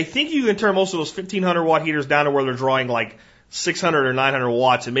 Fortunately, I think you can turn most of those 1,500 watt heaters down to where they're drawing like 600 or 900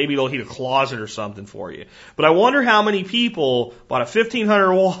 watts, and maybe they'll heat a closet or something for you. But I wonder how many people bought a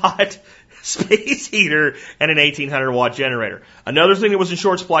 1,500 watt space heater and an 1,800 watt generator. Another thing that was in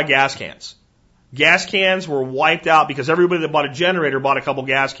short supply, gas cans. Gas cans were wiped out because everybody that bought a generator bought a couple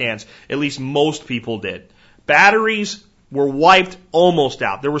gas cans. At least most people did. Batteries were wiped almost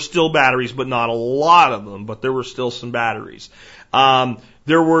out. There were still batteries, but not a lot of them, but there were still some batteries.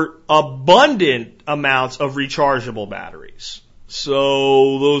 There were abundant amounts of rechargeable batteries.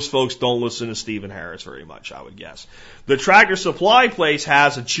 So those folks don't listen to Stephen Harris very much, I would guess. The Tractor Supply place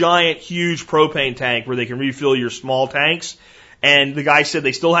has a giant, huge propane tank where they can refill your small tanks. And the guy said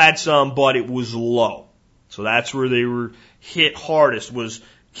they still had some, but it was low. So that's where they were hit hardest, was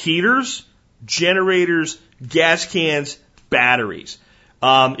heaters, generators, gas cans, batteries.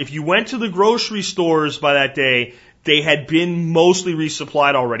 If you went to the grocery stores by that day, they had been mostly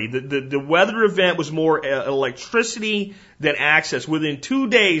resupplied already. The weather event was more electricity than access. Within 2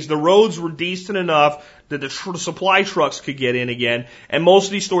 days, the roads were decent enough that the supply trucks could get in again. And most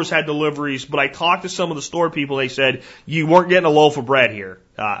of these stores had deliveries. But I talked to some of the store people. They said, you weren't getting a loaf of bread here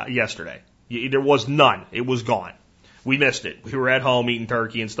yesterday. There was none. It was gone. We missed it. We were at home eating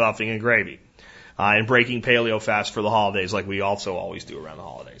turkey and stuffing and gravy. and breaking paleo fast for the holidays, like we also always do around the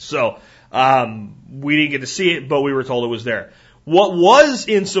holidays. So we didn't get to see it, but we were told it was there. What was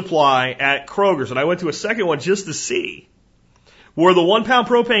in supply at Kroger's, and I went to a second one just to see, were the 1 pound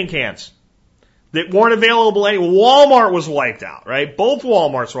propane cans that weren't available anywhere. Walmart was wiped out, right? Both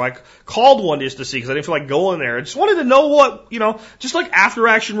Walmarts were. I called one just to see because I didn't feel like going there. I just wanted to know what, just like after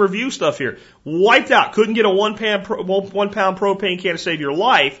action review stuff here. Wiped out. Couldn't get a 1 pound propane can to save your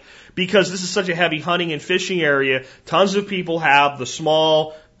life because this is such a heavy hunting and fishing area. Tons of people have the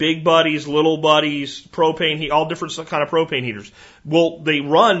small, big buddies, little buddies, propane, all different kind of propane heaters. Well,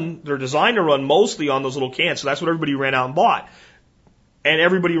 they're designed to run mostly on those little cans. So that's what everybody ran out and bought. And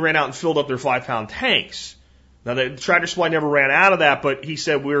everybody ran out and filled up their 5 pound tanks. Now the Tractor Supply never ran out of that, but he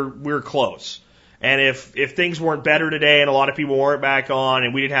said we're close. And if things weren't better today and a lot of people weren't back on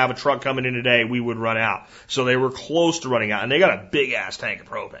and we didn't have a truck coming in today, we would run out. So they were close to running out, and they got a big ass tank of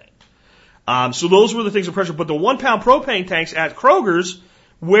propane. So those were the things of pressure. But the 1 pound propane tanks at Kroger's,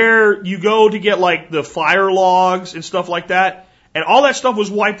 where you go to get like the fire logs and stuff like that, and all that stuff was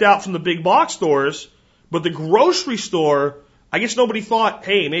wiped out from the big box stores. But the grocery store, I guess nobody thought,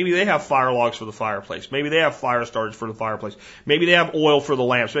 hey, maybe they have fire logs for the fireplace. Maybe they have fire starters for the fireplace. Maybe they have oil for the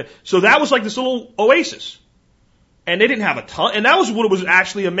lamps. So that was like this little oasis. And they didn't have a ton. And that was what was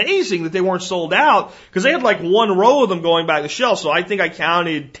actually amazing, that they weren't sold out, because they had like one row of them going back to the shelf. So I think I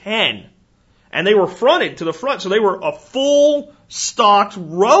counted 10. And they were fronted to the front. So they were a full stocked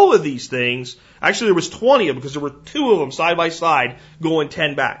row of these things. Actually, there was 20 of them because there were 2 of them side by side going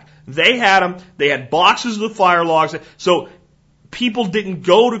 10 back. They had them. They had boxes of the fire logs. So people didn't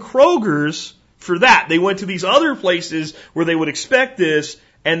go to Kroger's for that. They went to these other places where they would expect this,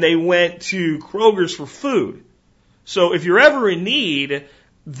 and they went to Kroger's for food. So if you're ever in need,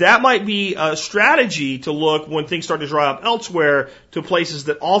 that might be a strategy to look when things start to dry up elsewhere to places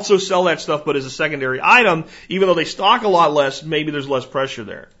that also sell that stuff but as a secondary item. Even though they stock a lot less, maybe there's less pressure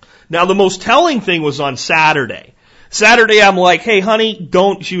there. Now, the most telling thing was on Saturday. Saturday, I'm like, hey, honey,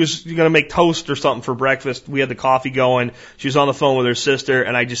 she was going to make toast or something for breakfast. We had the coffee going. She was on the phone with her sister,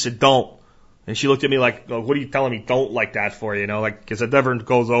 and I just said, don't. And she looked at me like, oh, what are you telling me don't like that for, because it never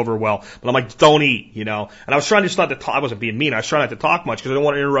goes over well. But I'm like, don't eat, And I was trying just not to talk. I wasn't being mean. I was trying not to talk much because I didn't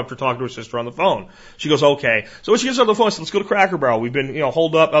want to interrupt her talking to her sister on the phone. She goes, okay. So when she gets on the phone, I said, let's go to Cracker Barrel. We've been,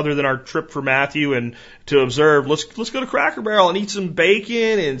 holed up other than our trip for Matthew and to observe. Let's go to Cracker Barrel and eat some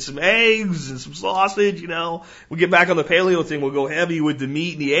bacon and some eggs and some sausage, We get back on the paleo thing. We'll go heavy with the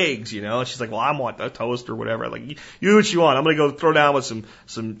meat and the eggs, And she's like, well, I want a toast or whatever. I'm like, you do what you want. I'm going to go throw down with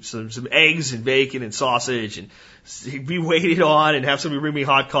some eggs and bacon and sausage and be waited on and have somebody bring me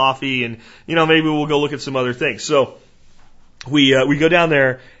hot coffee and, maybe we'll go look at some other things. So we go down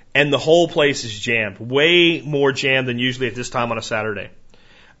there and the whole place is jammed, way more jammed than usually at this time on a Saturday.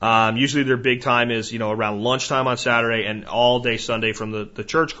 Usually their big time is, around lunchtime on Saturday and all day Sunday from the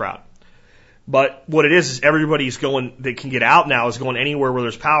church crowd. But what it is everybody's going, they can get out now, is going anywhere where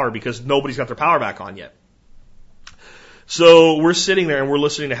there's power because nobody's got their power back on yet. So we're sitting there and we're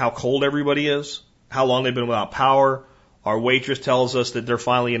listening to how cold everybody is, how long they've been without power. Our waitress tells us that they're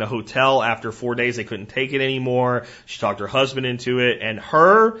finally in a hotel after 4 days. They couldn't take it anymore. She talked her husband into it, and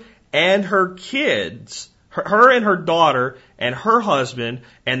her and her kids, her and her daughter and her husband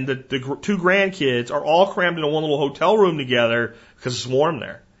and the 2 grandkids are all crammed in one little hotel room together because it's warm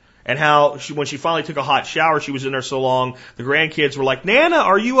there. And how when she finally took a hot shower, she was in there so long, the grandkids were like, Nana,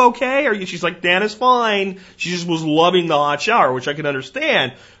 are you okay? She's like, Nana's fine. She just was loving the hot shower, which I can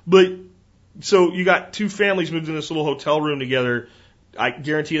understand. But so you got 2 families moved in this little hotel room together. I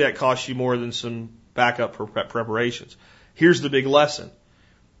guarantee that costs you more than some backup preparations. Here's the big lesson.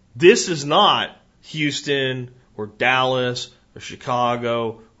 This is not Houston or Dallas or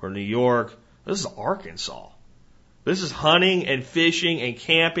Chicago or New York. This is Arkansas. This is hunting and fishing and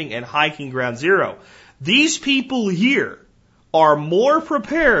camping and hiking ground zero. These people here are more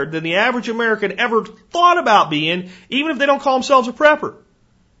prepared than the average American ever thought about being, even if they don't call themselves a prepper.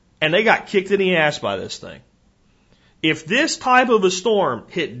 And they got kicked in the ass by this thing. If this type of a storm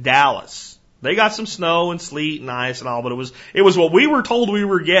hit Dallas, they got some snow and sleet and ice and all, but it was what we were told we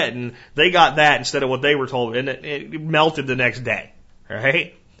were getting. They got that instead of what they were told, and it melted the next day.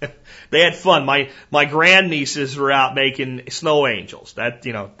 Right? They had fun. My grandnieces were out making snow angels.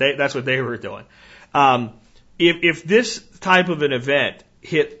 That's what they were doing. If this type of an event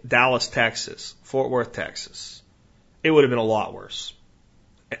hit Dallas, Texas, Fort Worth, Texas, it would have been a lot worse.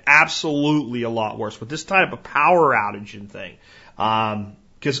 Absolutely a lot worse. But this type of power outage and thing,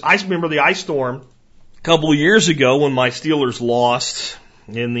 because I remember the ice storm a couple of years ago when my Steelers lost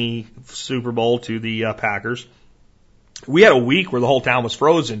in the Super Bowl to the Packers. We had a week where the whole town was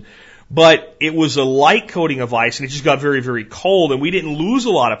frozen. but it was a light coating of ice and it just got very, very cold and we didn't lose a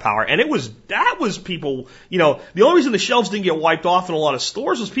lot of power. And that was people, the only reason the shelves didn't get wiped off in a lot of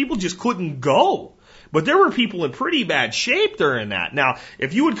stores was people just couldn't go. But there were people in pretty bad shape during that. Now,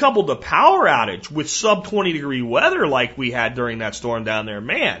 if you had coupled the power outage with sub 20 degree weather like we had during that storm down there,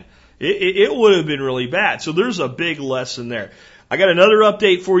 man, it would have been really bad. So there's a big lesson there. I got another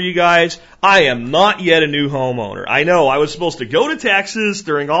update for you guys. I am not yet a new homeowner. I know I was supposed to go to Texas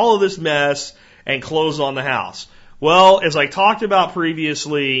during all of this mess and close on the house. Well, as I talked about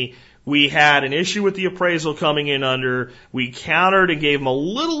previously, we had an issue with the appraisal coming in under. We countered and gave them a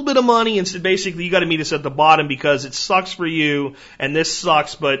little bit of money and said, basically, you got to meet us at the bottom because it sucks for you and this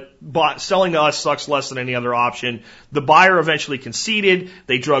sucks, but selling to us sucks less than any other option. The buyer eventually conceded.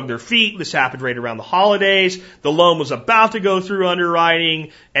 They drug their feet. This happened right around the holidays. The loan was about to go through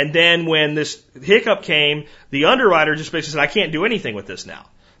underwriting. And then when this hiccup came, the underwriter just basically said, I can't do anything with this now.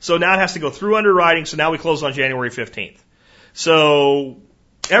 So now it has to go through underwriting. So now we close on January 15th. So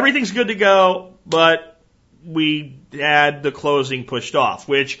everything's good to go, but we had the closing pushed off,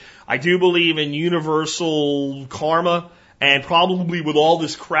 which I do believe in universal karma, and probably with all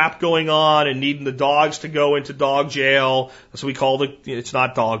this crap going on and needing the dogs to go into dog jail. That's what we call it's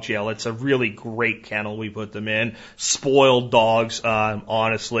not dog jail. It's a really great kennel we put them in. Spoiled dogs,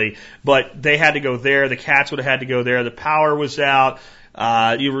 honestly. But they had to go there. The cats would have had to go there. The power was out.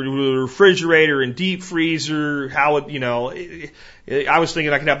 Your refrigerator and deep freezer, I was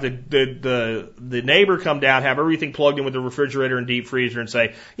thinking I could have the neighbor come down, have everything plugged in with the refrigerator and deep freezer and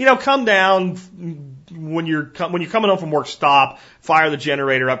say, come down when you're coming home from work, stop, fire the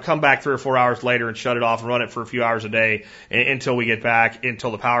generator up, come back 3 or 4 hours later and shut it off and run it for a few hours a day until we get back,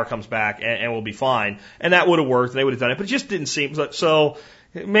 until the power comes back and we'll be fine. And that would have worked and they would have done it, but it just didn't seem so.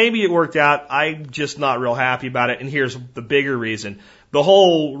 Maybe it worked out. I'm just not real happy about it. And here's the bigger reason. The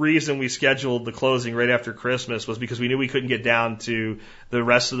whole reason we scheduled the closing right after Christmas was because we knew we couldn't get down to the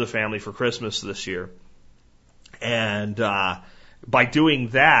rest of the family for Christmas this year. And by doing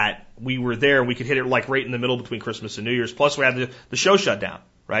that, we were there and we could hit it like right in the middle between Christmas and New Year's. Plus we had the show shut down,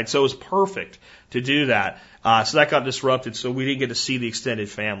 right? So it was perfect to do that. So that got disrupted. So we didn't get to see the extended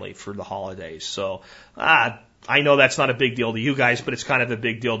family for the holidays. So, I know that's not a big deal to you guys, but it's kind of a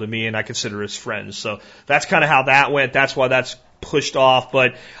big deal to me and I consider us friends. So that's kind of how that went. That's why that's pushed off,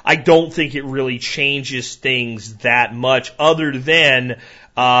 but I don't think it really changes things that much other than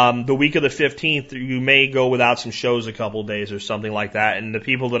the week of the 15th, you may go without some shows a couple of days or something like that. And the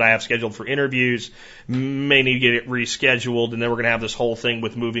people that I have scheduled for interviews may need to get it rescheduled. And then we're going to have this whole thing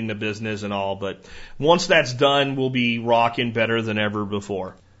with moving the business and all. But once that's done, we'll be rocking better than ever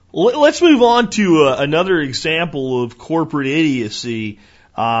before. Let's move on to another example of corporate idiocy,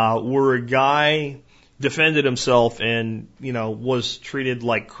 where a guy defended himself and, was treated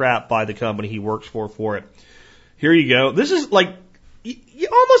like crap by the company he works for it. Here you go. This is like, you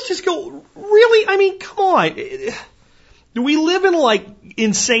almost just go, really? I mean, come on. Do we live in like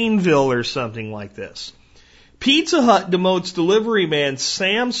Insaneville or something like this? Pizza Hut demotes delivery man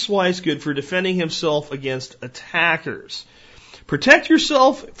Sam Swicegood for defending himself against attackers. Protect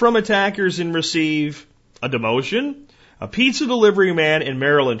yourself from attackers and receive a demotion. A pizza delivery man in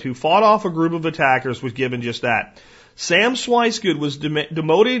Maryland who fought off a group of attackers was given just that. Sam Swicegood was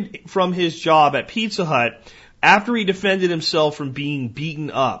demoted from his job at Pizza Hut after he defended himself from being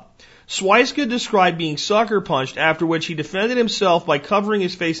beaten up. Swicegood described being sucker punched, after which he defended himself by covering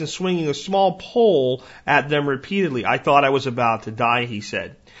his face and swinging a small pole at them repeatedly. I thought I was about to die, he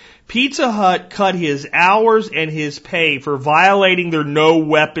said. Pizza Hut cut his hours and his pay for violating their no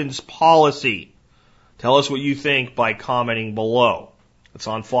weapons policy. Tell us what you think by commenting below. It's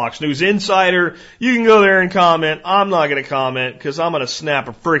on Fox News Insider. You can go there and comment. I'm not going to comment because I'm going to snap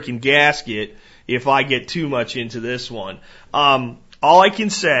a freaking gasket if I get too much into this one. All I can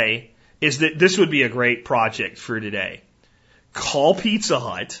say is that this would be a great project for today. Call Pizza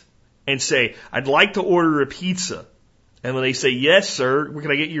Hut and say, I'd like to order a pizza. And when they say, yes, sir,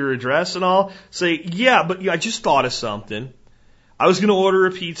 can I get your address and all? Say, yeah, but I just thought of something. I was going to order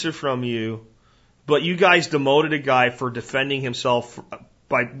a pizza from you, but you guys demoted a guy for defending himself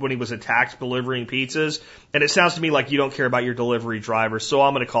by when he was attacked delivering pizzas. And it sounds to me like you don't care about your delivery driver, so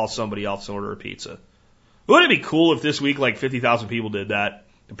I'm going to call somebody else and order a pizza. Wouldn't it be cool if this week like 50,000 people did that?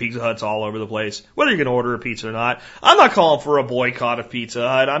 The Pizza Hut's all over the place. Whether you're going to order a pizza or not. I'm not calling for a boycott of Pizza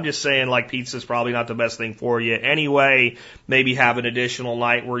Hut. I'm just saying like pizza's probably not the best thing for you anyway. Maybe have an additional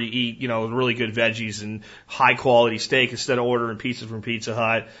night where you eat, really good veggies and high quality steak instead of ordering pizza from Pizza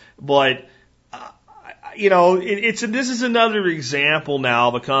Hut. But this is another example now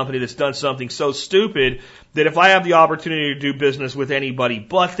of a company that's done something so stupid that if I have the opportunity to do business with anybody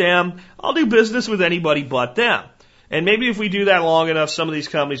but them, I'll do business with anybody but them. And maybe if we do that long enough, some of these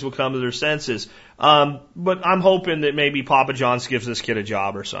companies will come to their senses. But I'm hoping that maybe Papa John's gives this kid a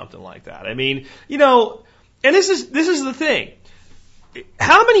job or something like that. I mean, and this is the thing.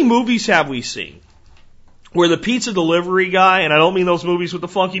 How many movies have we seen where the pizza delivery guy, and I don't mean those movies with the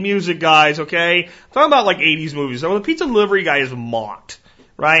funky music guys, okay? I'm talking about like 80s movies. Where the pizza delivery guy is mocked,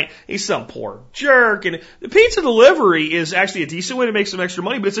 right? He's some poor jerk. And the pizza delivery is actually a decent way to make some extra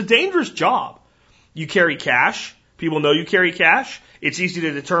money, but it's a dangerous job. You carry cash. People know you carry cash. It's easy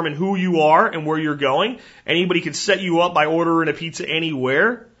to determine who you are and where you're going. Anybody can set you up by ordering a pizza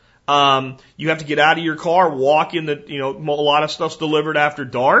anywhere. You have to get out of your car, walk in a lot of stuff's delivered after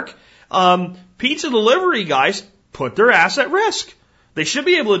dark. Pizza delivery guys put their ass at risk. They should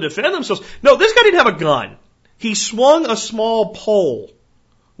be able to defend themselves. No, this guy didn't have a gun. He swung a small pole.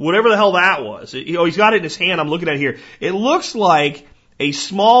 Whatever the hell that was. He's got it in his hand. I'm looking at it here. It looks like a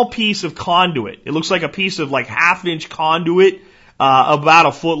small piece of conduit. It looks like a piece of like 1/2-inch conduit, about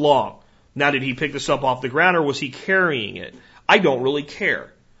a foot long. Now, did he pick this up off the ground or was he carrying it? I don't really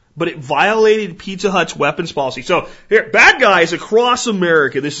care. But it violated Pizza Hut's weapons policy. So here, bad guys across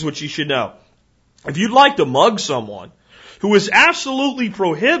America, this is what you should know. If you'd like to mug someone who is absolutely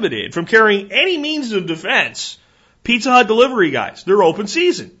prohibited from carrying any means of defense, Pizza Hut delivery guys, they're open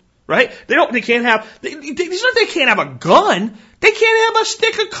season, right? They can't have a gun. They can't have a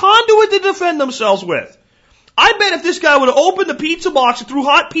stick of conduit to defend themselves with. I bet if this guy would have opened the pizza box and threw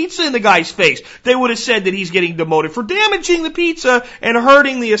hot pizza in the guy's face, they would have said that he's getting demoted for damaging the pizza and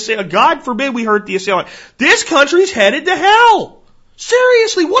hurting the assailant. God forbid we hurt the assailant. This country's headed to hell.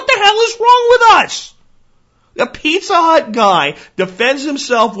 Seriously, what the hell is wrong with us? A Pizza Hut guy defends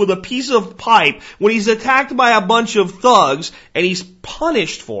himself with a piece of pipe when he's attacked by a bunch of thugs and he's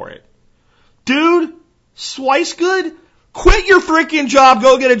punished for it. Dude, Swice good? Quit your freaking job,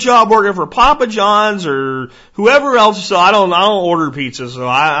 go get a job working for Papa John's or whoever else. So I don't order pizza, so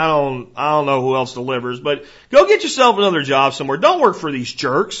I don't know who else delivers, but go get yourself another job somewhere. Don't work for these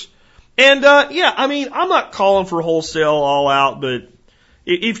jerks. And I'm not calling for wholesale all out, but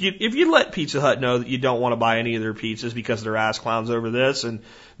if you let Pizza Hut know that you don't want to buy any of their pizzas because they're ass clowns over this and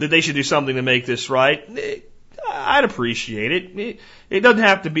that they should do something to make this right, I'd appreciate it. It doesn't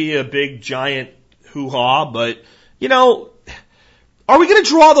have to be a big giant hoo-ha, but are we going to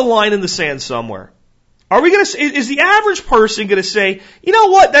draw the line in the sand somewhere? Is the average person going to say, you know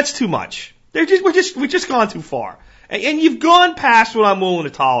what, that's too much. We've just gone too far. And you've gone past what I'm willing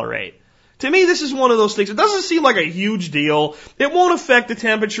to tolerate. To me, this is one of those things. It doesn't seem like a huge deal. It won't affect the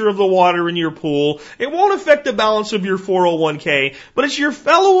temperature of the water in your pool. It won't affect the balance of your 401k. But it's your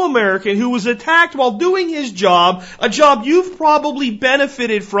fellow American who was attacked while doing his job, a job you've probably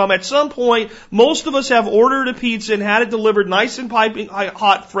benefited from at some point. Most of us have ordered a pizza and had it delivered nice and piping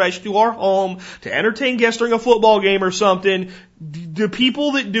hot, fresh to our home to entertain guests during a football game or something. The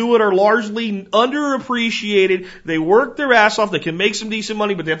people that do it are largely underappreciated. They work their ass off. They can make some decent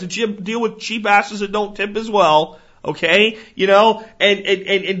money, but they have to deal with cheap asses that don't tip as well. Okay?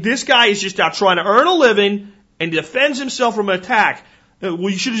 And this guy is just out trying to earn a living and defends himself from an attack. Well,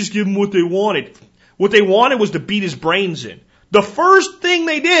 you should have just given them what they wanted. What they wanted was to beat his brains in. The first thing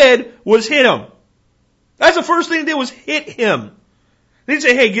they did was hit him. That's the first thing they did was hit him. They didn't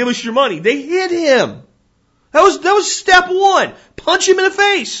say, hey, give us your money. They hit him. That was step one. Punch him in the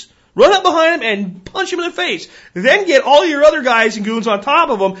face. Run up behind him and punch him in the face. Then get all your other guys and goons on top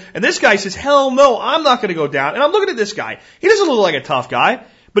of him. And this guy says, hell no, I'm not going to go down. And I'm looking at this guy. He doesn't look like a tough guy.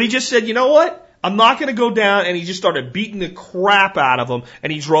 But he just said, you know what? I'm not going to go down. And he just started beating the crap out of him. And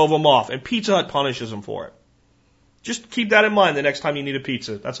he drove him off. And Pizza Hut punishes him for it. Just keep that in mind the next time you need a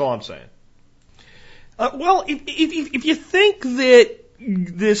pizza. That's all I'm saying. If you think that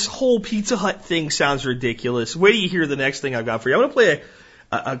this whole Pizza Hut thing sounds ridiculous, wait till you hear the next thing I've got for you. I'm going to play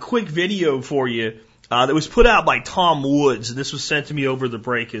a quick video for you that was put out by Tom Woods. This was sent to me over the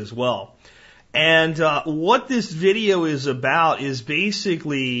break as well. And what this video is about is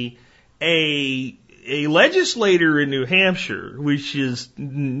basically a legislator in New Hampshire, which is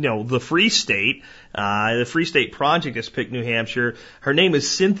the Free State. The Free State Project has picked New Hampshire. Her name is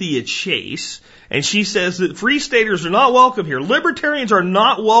Cynthia Chase. And she says that free staters are not welcome here. Libertarians are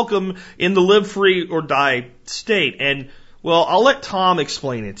not welcome in the live free or die state. And, well, I'll let Tom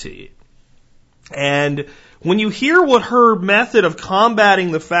explain it to you. And when you hear what her method of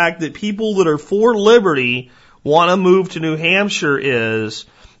combating the fact that people that are for liberty want to move to New Hampshire is,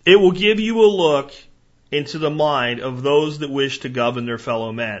 it will give you a look into the mind of those that wish to govern their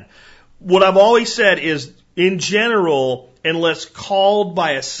fellow men. what I've always said is, in general, unless called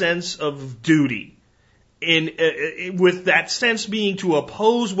by a sense of duty, with that sense being to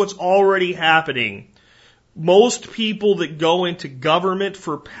oppose what's already happening, most people that go into government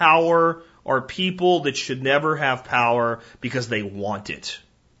for power are people that should never have power because they want it.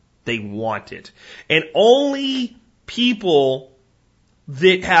 They want it. And only people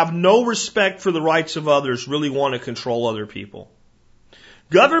that have no respect for the rights of others really want to control other people.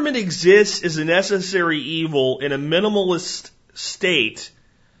 Government exists as a necessary evil in a minimalist state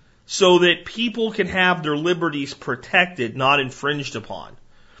so that people can have their liberties protected, not infringed upon.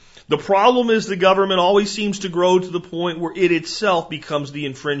 The problem is the government always seems to grow to the point where it itself becomes the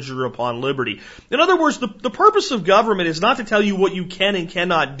infringer upon liberty. In other words, the purpose of government is not to tell you what you can and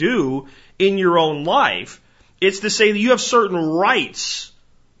cannot do in your own life. It's to say that you have certain rights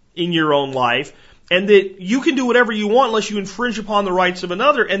in your own life and that you can do whatever you want unless you infringe upon the rights of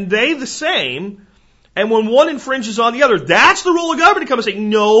another, and they the same. And when one infringes on the other, that's the role of government to come and say,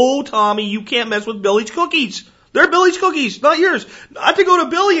 no, Tommy, you can't mess with Billy's cookies. They're Billy's cookies, not yours. I have to go to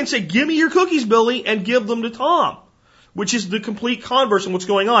Billy and say, give me your cookies, Billy, and give them to Tom, which is the complete converse of what's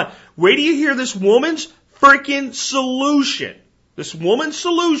going on. Wait till you hear this woman's freaking solution. This woman's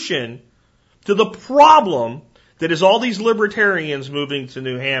solution to the problem that is all these libertarians moving to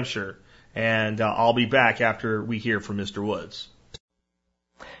New Hampshire. And I'll be back after we hear from Mr. Woods.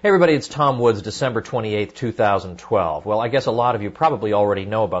 Hey everybody, it's Tom Woods, December 28th, 2012. Well, I guess a lot of you probably already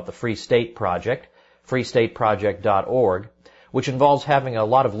know about the Free State Project, freestateproject.org, which involves having a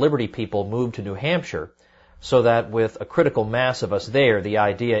lot of liberty people move to New Hampshire so that with a critical mass of us there, the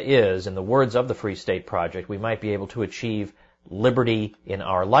idea is, in the words of the Free State Project, we might be able to achieve liberty in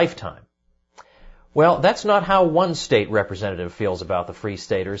our lifetime. Well, that's not how one state representative feels about the Free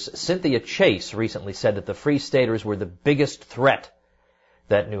Staters. Cynthia Chase recently said that the Free Staters were the biggest threat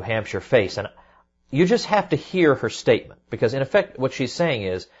that New Hampshire faced. And you just have to hear her statement, because in effect what she's saying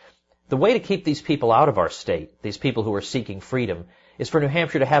is the way to keep these people out of our state, these people who are seeking freedom, is for New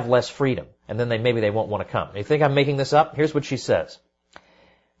Hampshire to have less freedom, and then maybe they won't want to come. You think I'm making this up? Here's what she says.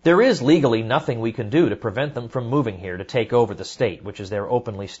 There is legally nothing we can do to prevent them from moving here to take over the state, which is their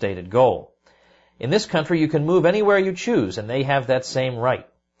openly stated goal. In this country, you can move anywhere you choose, and they have that same right.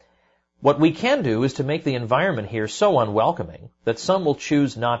 What we can do is to make the environment here so unwelcoming that some will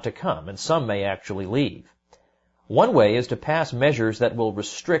choose not to come, and some may actually leave. One way is to pass measures that will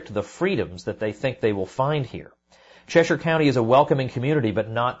restrict the freedoms that they think they will find here. Cheshire County is a welcoming community, but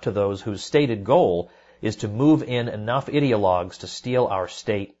not to those whose stated goal is to move in enough ideologues to steal our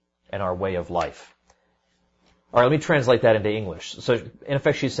state and our way of life. All right, let me translate that into English. So, in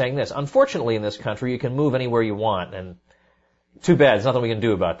effect, she's saying this. Unfortunately, in this country, you can move anywhere you want, and too bad. There's nothing we can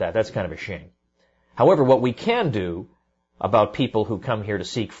do about that. That's kind of a shame. However, what we can do about people who come here to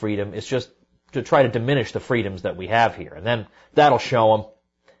seek freedom is just to try to diminish the freedoms that we have here. And then that'll show them.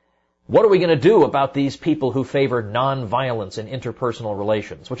 What are we going to do about these people who favor nonviolence in interpersonal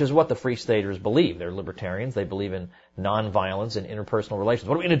relations, which is what the Free Staters believe. They're libertarians. They believe in nonviolence in interpersonal relations.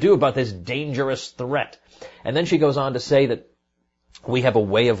 What are we going to do about this dangerous threat? And then she goes on to say that we have a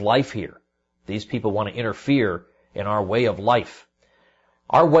way of life here. These people want to interfere in our way of life.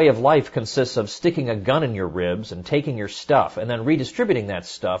 Our way of life consists of sticking a gun in your ribs and taking your stuff and then redistributing that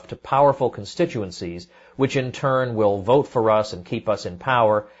stuff to powerful constituencies, which in turn will vote for us and keep us in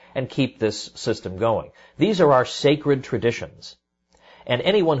power and keep this system going. These are our sacred traditions. And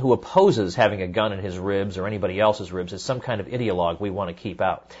anyone who opposes having a gun in his ribs or anybody else's ribs is some kind of ideologue we want to keep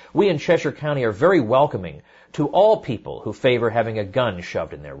out. We in Cheshire County are very welcoming to all people who favor having a gun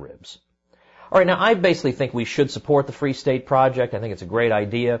shoved in their ribs. All right, now I basically think we should support the Free State Project. I think it's a great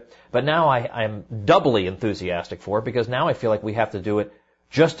idea. But now I'm doubly enthusiastic for it because now I feel like we have to do it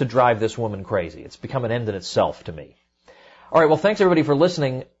just to drive this woman crazy. It's become an end in itself to me. All right, well, thanks everybody for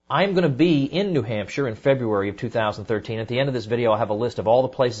listening. I'm going to be in New Hampshire in February of 2013. At the end of this video, I'll have a list of all the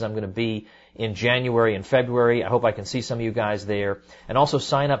places I'm going to be in January and February. I hope I can see some of you guys there. And also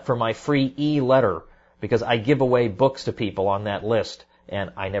sign up for my free e-letter because I give away books to people on that list.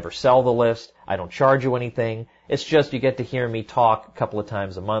 And I never sell the list. I don't charge you anything. It's just you get to hear me talk a couple of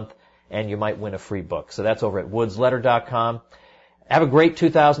times a month, and you might win a free book. So that's over at woodsletter.com. Have a great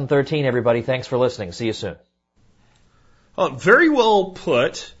 2013, everybody. Thanks for listening. See you soon. Very well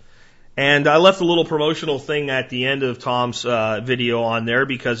put. And I left a little promotional thing at the end of Tom's video on there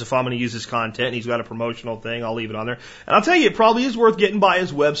because if I'm going to use his content and he's got a promotional thing, I'll leave it on there. And I'll tell you, it probably is worth getting by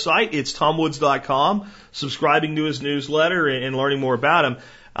his website. It's tomwoods.com, subscribing to his newsletter and learning more about him.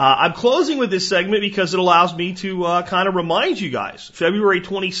 I'm closing with this segment because it allows me to kind of remind you guys. February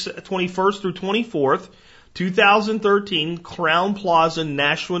 21st through 24th, 2013, Crown Plaza,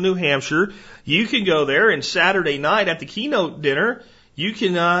 Nashua, New Hampshire. You can go there, and Saturday night at the keynote dinner, you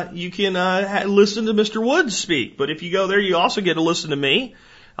can listen to Mr. Woods speak. But if you go there, you also get to listen to me.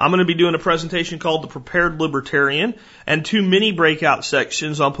 I'm going to be doing a presentation called The Prepared Libertarian and 2 mini breakout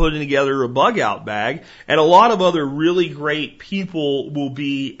sections on putting together a bug out bag. And a lot of other really great people will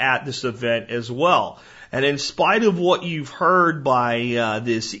be at this event as well. And in spite of what you've heard by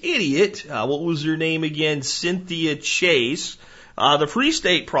this idiot, what was her name again? Cynthia Chase, the Free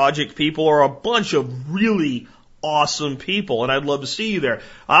State Project people are a bunch of really awesome people, and I'd love to see you there.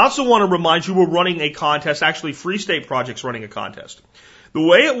 I also want to remind you we're running a contest. Actually, Free State Project's running a contest. The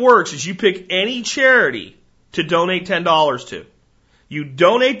way it works is you pick any charity to donate $10 to. You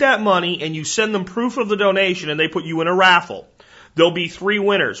donate that money and you send them proof of the donation, and they put you in a raffle. There'll be 3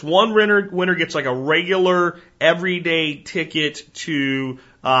 winners. One winner gets like a regular everyday ticket to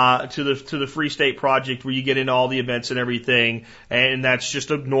the Free State Project, where you get into all the events and everything, and that's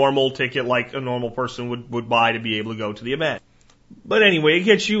just a normal ticket like a normal person would buy to be able to go to the event. But anyway, it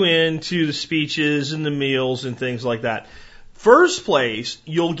gets you into the speeches and the meals and things like that. First place,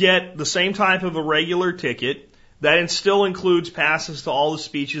 you'll get the same type of a regular ticket that still includes passes to all the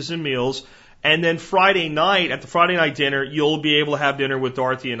speeches and meals. And then Friday night, at the Friday night dinner, you'll be able to have dinner with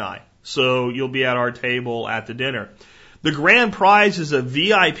Dorothy and I. So you'll be at our table at the dinner. The grand prize is a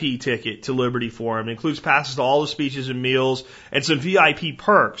VIP ticket to Liberty Forum. It includes passes to all the speeches and meals and some VIP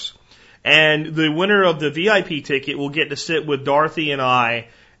perks. And the winner of the VIP ticket will get to sit with Dorothy and I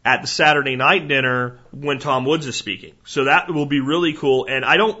at the Saturday night dinner when Tom Woods is speaking. So that will be really cool. And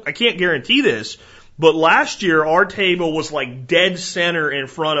I can't guarantee this, but last year our table was like dead center in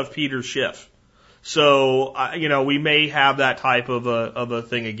front of Peter Schiff. So, we may have that type of a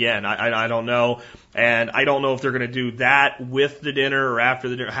thing again. I don't know. And I don't know if they're going to do that with the dinner or after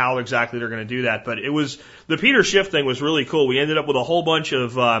the dinner, how exactly they're going to do that. But the Peter Schiff thing was really cool. We ended up with a whole bunch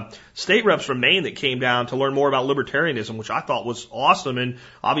of state reps from Maine that came down to learn more about libertarianism, which I thought was awesome. And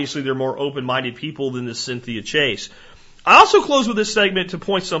obviously they're more open-minded people than this Cynthia Chase. I also close with this segment to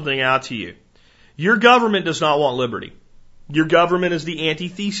point something out to you. Your government does not want liberty. Your government is the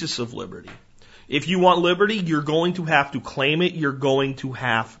antithesis of liberty. If you want liberty, you're going to have to claim it. You're going to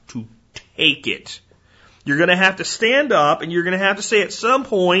have to take it. You're going to have to stand up, and you're going to have to say at some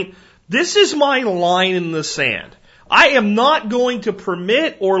point, this is my line in the sand. I am not going to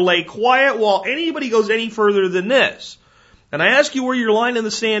permit or lay quiet while anybody goes any further than this. And I ask you where your line in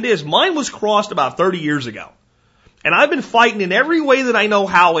the sand is. Mine was crossed about 30 years ago. And I've been fighting in every way that I know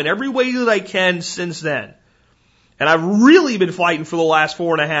how, in every way that I can since then. And I've really been fighting for the last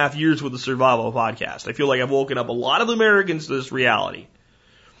 4.5 years with the Survival Podcast. I feel like I've woken up a lot of Americans to this reality.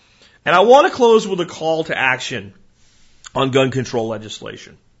 And I want to close with a call to action on gun control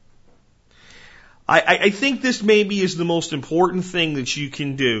legislation. I think this maybe is the most important thing that you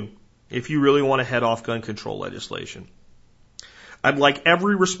can do if you really want to head off gun control legislation. I'd like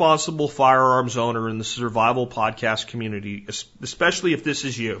every responsible firearms owner in the Survival Podcast community, especially if this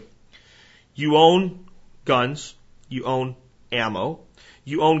is you. You own guns. You own ammo.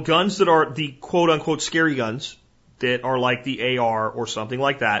 You own guns that are the quote-unquote scary guns that are like the AR or something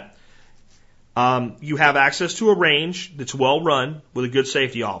like that. You have access to a range that's well run with a good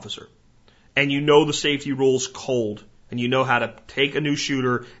safety officer. And you know the safety rules cold. And you know how to take a new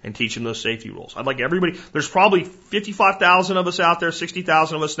shooter and teach them those safety rules. I'd like everybody, there's probably 55,000 of us out there,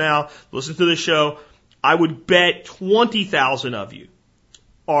 60,000 of us now, listen to this show. I would bet 20,000 of you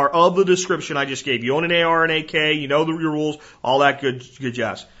are of the description I just gave. You own an AR and AK, you know your rules, all that good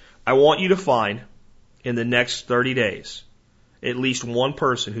jazz. I want you to find, in the next 30 days, at least one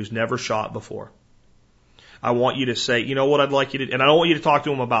person who's never shot before. I want you to say, you know what I'd like you to, and I don't want you to talk to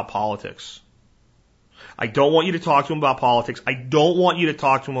them about politics. I don't want you to talk to them about politics. I don't want you to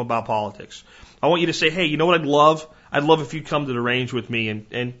talk to them about politics. I want you to say, hey, you know what I'd love? I'd love if you'd come to the range with me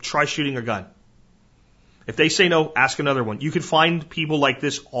and try shooting a gun. If they say no, ask another one. You can find people like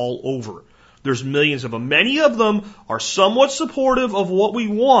this all over. There's millions of them. Many of them are somewhat supportive of what we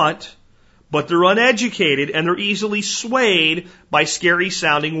want, but they're uneducated and they're easily swayed by scary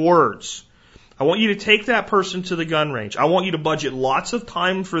sounding words. I want you to take that person to the gun range. I want you to budget lots of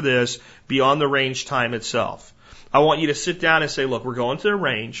time for this beyond the range time itself. I want you to sit down and say, look, we're going to the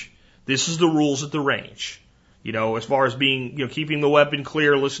range. This is the rules at the range. As far as being, keeping the weapon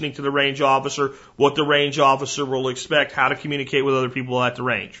clear, listening to the range officer, what the range officer will expect, how to communicate with other people at the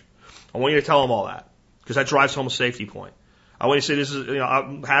range. I want you to tell them all that, because that drives home a safety point. I want you to say, this is,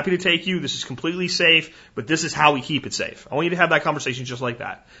 I'm happy to take you. This is completely safe, but this is how we keep it safe. I want you to have that conversation just like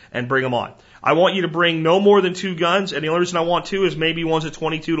that and bring them on. I want you to bring no more than 2 guns. And the only reason I want 2 is maybe one's a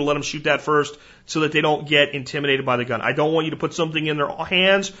 .22 to let them shoot that first so that they don't get intimidated by the gun. I don't want you to put something in their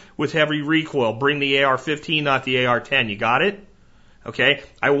hands with heavy recoil. Bring the AR-15, not the AR-10. You got it? Okay.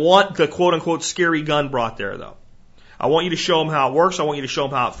 I want the quote unquote scary gun brought there though. I want you to show them how it works. I want you to show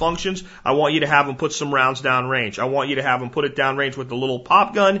them how it functions. I want you to have them put some rounds down range. I want you to have them put it down range with the little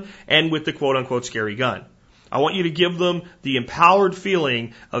pop gun and with the quote-unquote scary gun. I want you to give them the empowered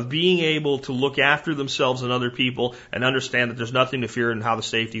feeling of being able to look after themselves and other people and understand that there's nothing to fear in how the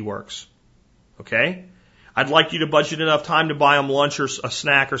safety works. Okay? I'd like you to budget enough time to buy them lunch or a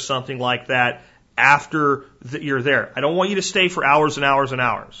snack or something like that after you're there. I don't want you to stay for hours and hours and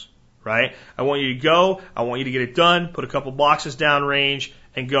hours. Right? I want you to go, I want you to get it done, put a couple boxes down range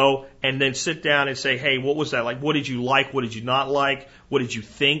and go and then sit down and say, hey, what was that like? What did you like? What did you not like? What did you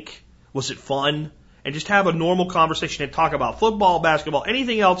think? Was it fun? And just have a normal conversation and talk about football, basketball,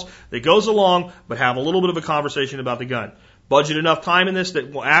 anything else that goes along, but have a little bit of a conversation about the gun. Budget enough time in this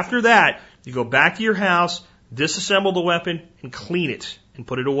that after that, you go back to your house, disassemble the weapon and clean it and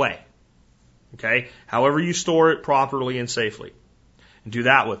put it away. Okay? However you store it properly and safely. And do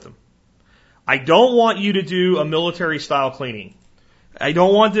that with them. I don't want you to do a military style cleaning. I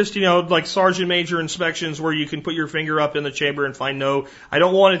don't want this, like sergeant major inspections where you can put your finger up in the chamber and find no. I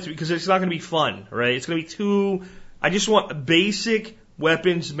don't want it to, because it's not going to be fun, right? It's going to be I just want basic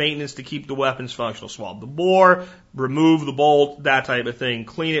weapons maintenance to keep the weapons functional. Swab the bore, remove the bolt, that type of thing.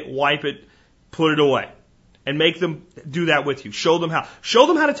 Clean it, wipe it, put it away. And make them do that with you. Show them how. Show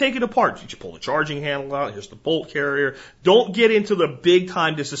them how to take it apart. You pull the charging handle out. Here's the bolt carrier. Don't get into the big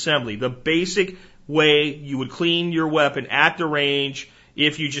time disassembly. The basic way you would clean your weapon at the range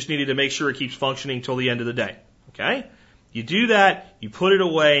if you just needed to make sure it keeps functioning till the end of the day. Okay? You do that. You put it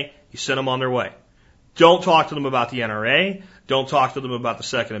away. You send them on their way. Don't talk to them about the NRA. Don't talk to them about the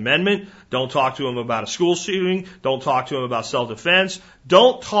Second Amendment. Don't talk to them about a school shooting. Don't talk to them about self-defense.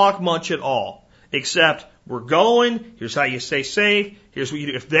 Don't talk much at all. Except, we're going, here's how you stay safe, here's what you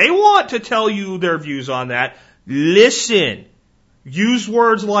do. If they want to tell you their views on that, listen. Use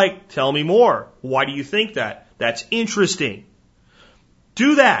words like, tell me more. Why do you think that? That's interesting.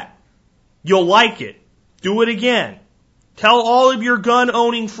 Do that. You'll like it. Do it again. Tell all of your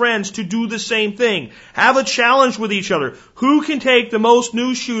gun-owning friends to do the same thing. Have a challenge with each other. Who can take the most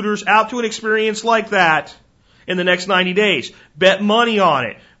new shooters out to an experience like that in the next 90 days? Bet money on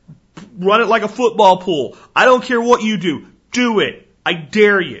it. Run it like a football pool. I don't care what you do. Do it. I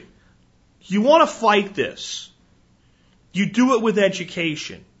dare you. You want to fight this. You do it with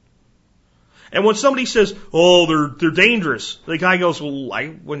education. And when somebody says, oh, they're dangerous, the guy goes, well,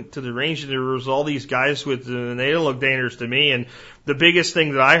 I went to the range and there was all these guys and they didn't look dangerous to me. And the biggest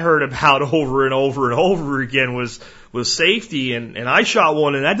thing that I heard about over and over and over again was safety. And I shot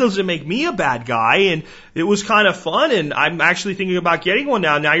one and that doesn't make me a bad guy. And it was kind of fun. And I'm actually thinking about getting one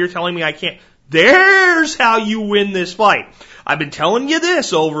now. Now you're telling me I can't. There's how you win this fight. I've been telling you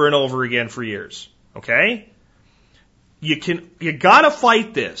this over and over again for years. Okay? You gotta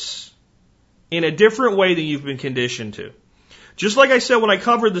fight this in a different way than you've been conditioned to. Just like I said when I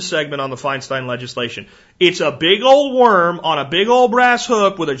covered the segment on the Feinstein legislation, it's a big old worm on a big old brass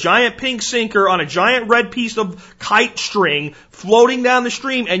hook with a giant pink sinker on a giant red piece of kite string floating down the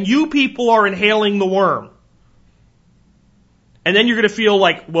stream, and you people are inhaling the worm. And then you're going to feel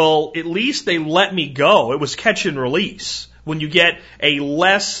like, well, at least they let me go. It was catch and release when you get a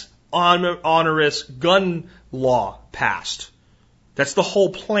less onerous gun law passed. That's the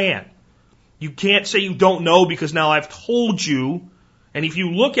whole plan. You can't say you don't know because now I've told you. And if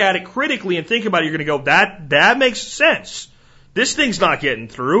you look at it critically and think about it, you're going to go, that makes sense. This thing's not getting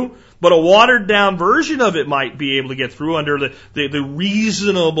through, but a watered down version of it might be able to get through under the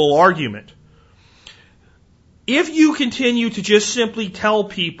reasonable argument. If you continue to just simply tell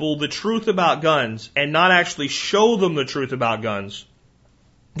people the truth about guns and not actually show them the truth about guns,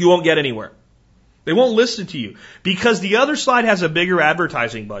 you won't get anywhere. They won't listen to you because the other side has a bigger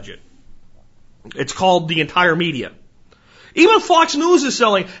advertising budget. It's called the entire media. Even Fox News is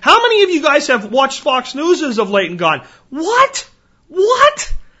selling. How many of you guys have watched Fox News as of late and gone, what?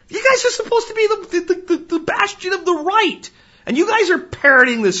 What? You guys are supposed to be the bastion of the right. And you guys are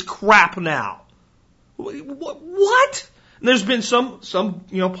parroting this crap now. What? And there's been some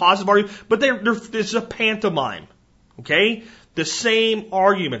positive argument, but it's a pantomime. Okay? The same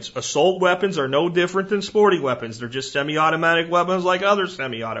arguments. Assault weapons are no different than sporting weapons. They're just semi-automatic weapons like other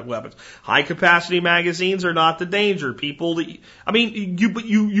semi-automatic weapons. High-capacity magazines are not the danger. People that, I mean,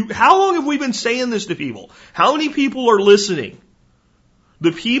 how long have we been saying this to people? How many people are listening?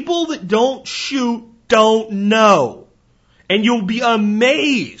 The people that don't shoot don't know. And you'll be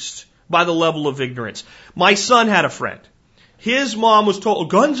amazed by the level of ignorance. My son had a friend. His mom was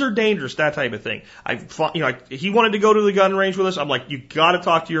told, guns are dangerous, that type of thing. He wanted to go to the gun range with us. I'm like, you got to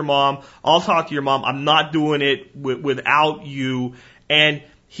talk to your mom. I'll talk to your mom. I'm not doing it without you. And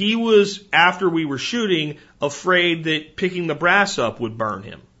he was, after we were shooting, afraid that picking the brass up would burn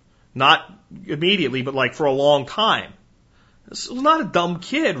him. Not immediately, but like for a long time. This was not a dumb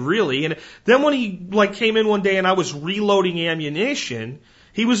kid, really. And then when he came in one day and I was reloading ammunition,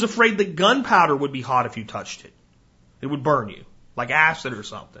 he was afraid that gunpowder would be hot if you touched it. It would burn you, like acid or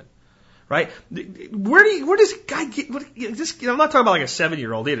something, right? Where does guy get? I'm not talking about like a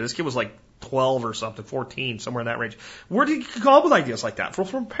 7-year-old either. This kid was like 12 or something, 14, somewhere in that range. Where did he come up with ideas like that?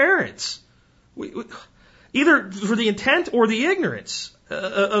 From parents, either for the intent or the ignorance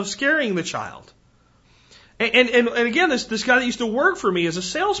of scaring the child. And again, this guy that used to work for me as a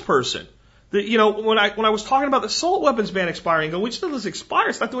salesperson. When I was talking about the assault weapons ban expiring, I go, which does expire?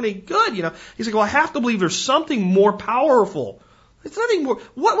 It's not doing any good. He's like, well, I have to believe there's something more powerful. It's nothing more.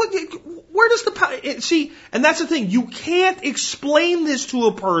 Where does the power? See, and that's the thing. You can't explain this to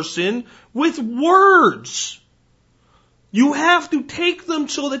a person with words. You have to take them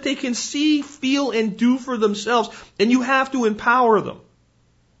so that they can see, feel, and do for themselves, and you have to empower them.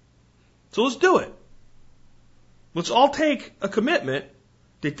 So let's do it. Let's all take a commitment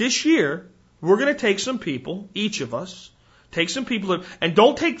that this year, we're going to take some people, each of us, take some people, and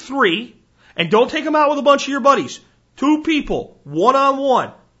don't take 3, and don't take them out with a bunch of your buddies. 2 people, one-on-one.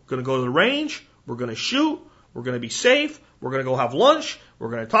 We're going to go to the range, we're going to shoot, we're going to be safe, we're going to go have lunch, we're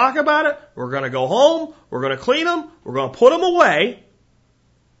going to talk about it, we're going to go home, we're going to clean them, we're going to put them away,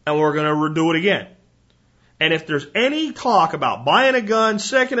 and we're going to redo it again. And if there's any talk about buying a gun,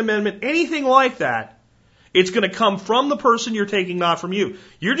 Second Amendment, anything like that, it's going to come from the person you're taking, not from you.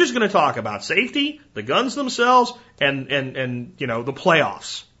 You're just going to talk about safety, the guns themselves, and the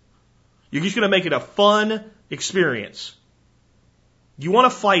playoffs. You're just going to make it a fun experience. You want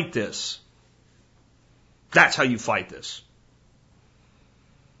to fight this. That's how you fight this.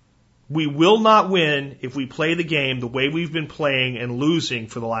 We will not win if we play the game the way we've been playing and losing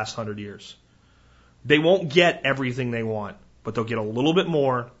for the last 100 years. They won't get everything they want, but they'll get a little bit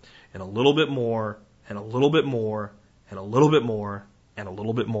more, and a little bit more, and a little bit more, and a little bit more, and a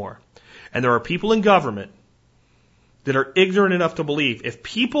little bit more. And there are people in government that are ignorant enough to believe if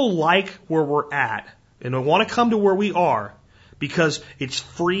people like where we're at and they want to come to where we are because it's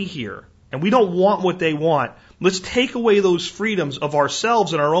free here and we don't want what they want, let's take away those freedoms of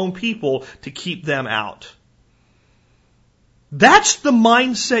ourselves and our own people to keep them out. That's the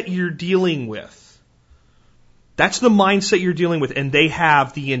mindset you're dealing with. That's the mindset you're dealing with, and they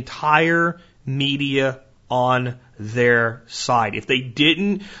have the entire media on their side. If they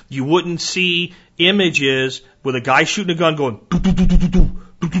didn't, you wouldn't see images with a guy shooting a gun going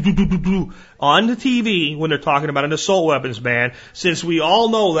on the TV when they're talking about an assault weapons ban, since we all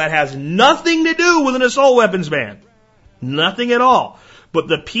know that has nothing to do with an assault weapons ban. Nothing at all. But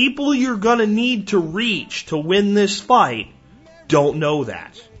the people you're going to need to reach to win this fight don't know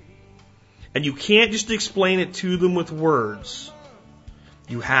that. And you can't just explain it to them with words.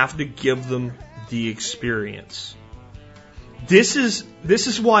 You have to give them the experience. This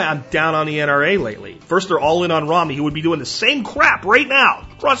is why I'm down on the NRA lately. First, they're all in on Romney. He would be doing the same crap right now.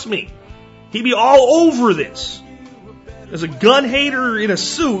 Trust me. He'd be all over this. As a gun hater in a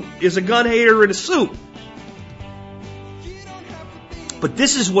suit is a gun hater in a suit. But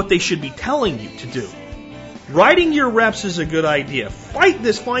this is what they should be telling you to do. Writing your reps is a good idea. Fight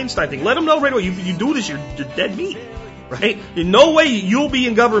this Feinstein thing. Let them know right away. You do this, you're dead meat. Right? In no way you'll be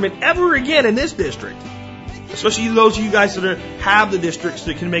in government ever again in this district. Especially those of you guys that have the districts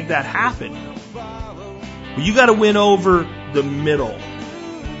that can make that happen. But you got to win over the middle.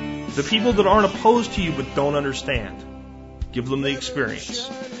 The people that aren't opposed to you but don't understand. Give them the experience.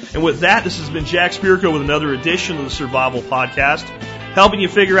 And with that, this has been Jack Spirko with another edition of the Survival Podcast, helping you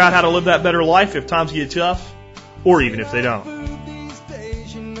figure out how to live that better life if times get tough, or even if they don't.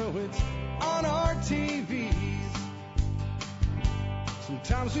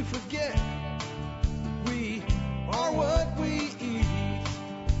 Sometimes we forget we are what we eat.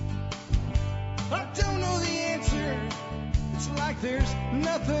 I don't know the answer. It's like there's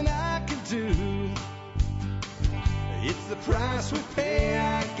nothing I can do. It's the price we pay,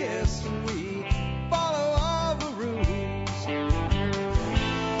 I guess, when we follow all the rules.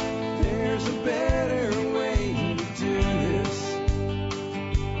 better way to do this.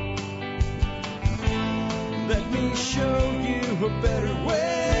 Let me show you a better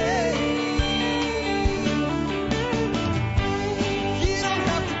way. You don't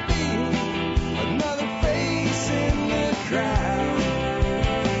have to be another face in the crowd.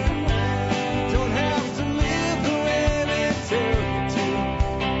 Don't have to live the way they tell you to.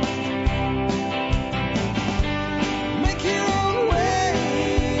 Make your own way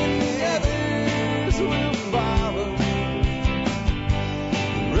and the others will follow.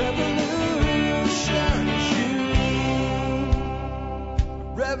 Revolution is you.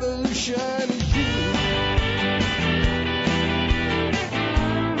 Revolution is you.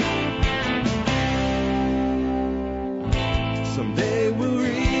 Someday we'll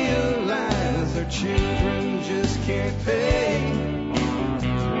realize our children just can't pay.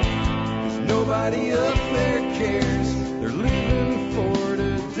 'Cause nobody up there cares.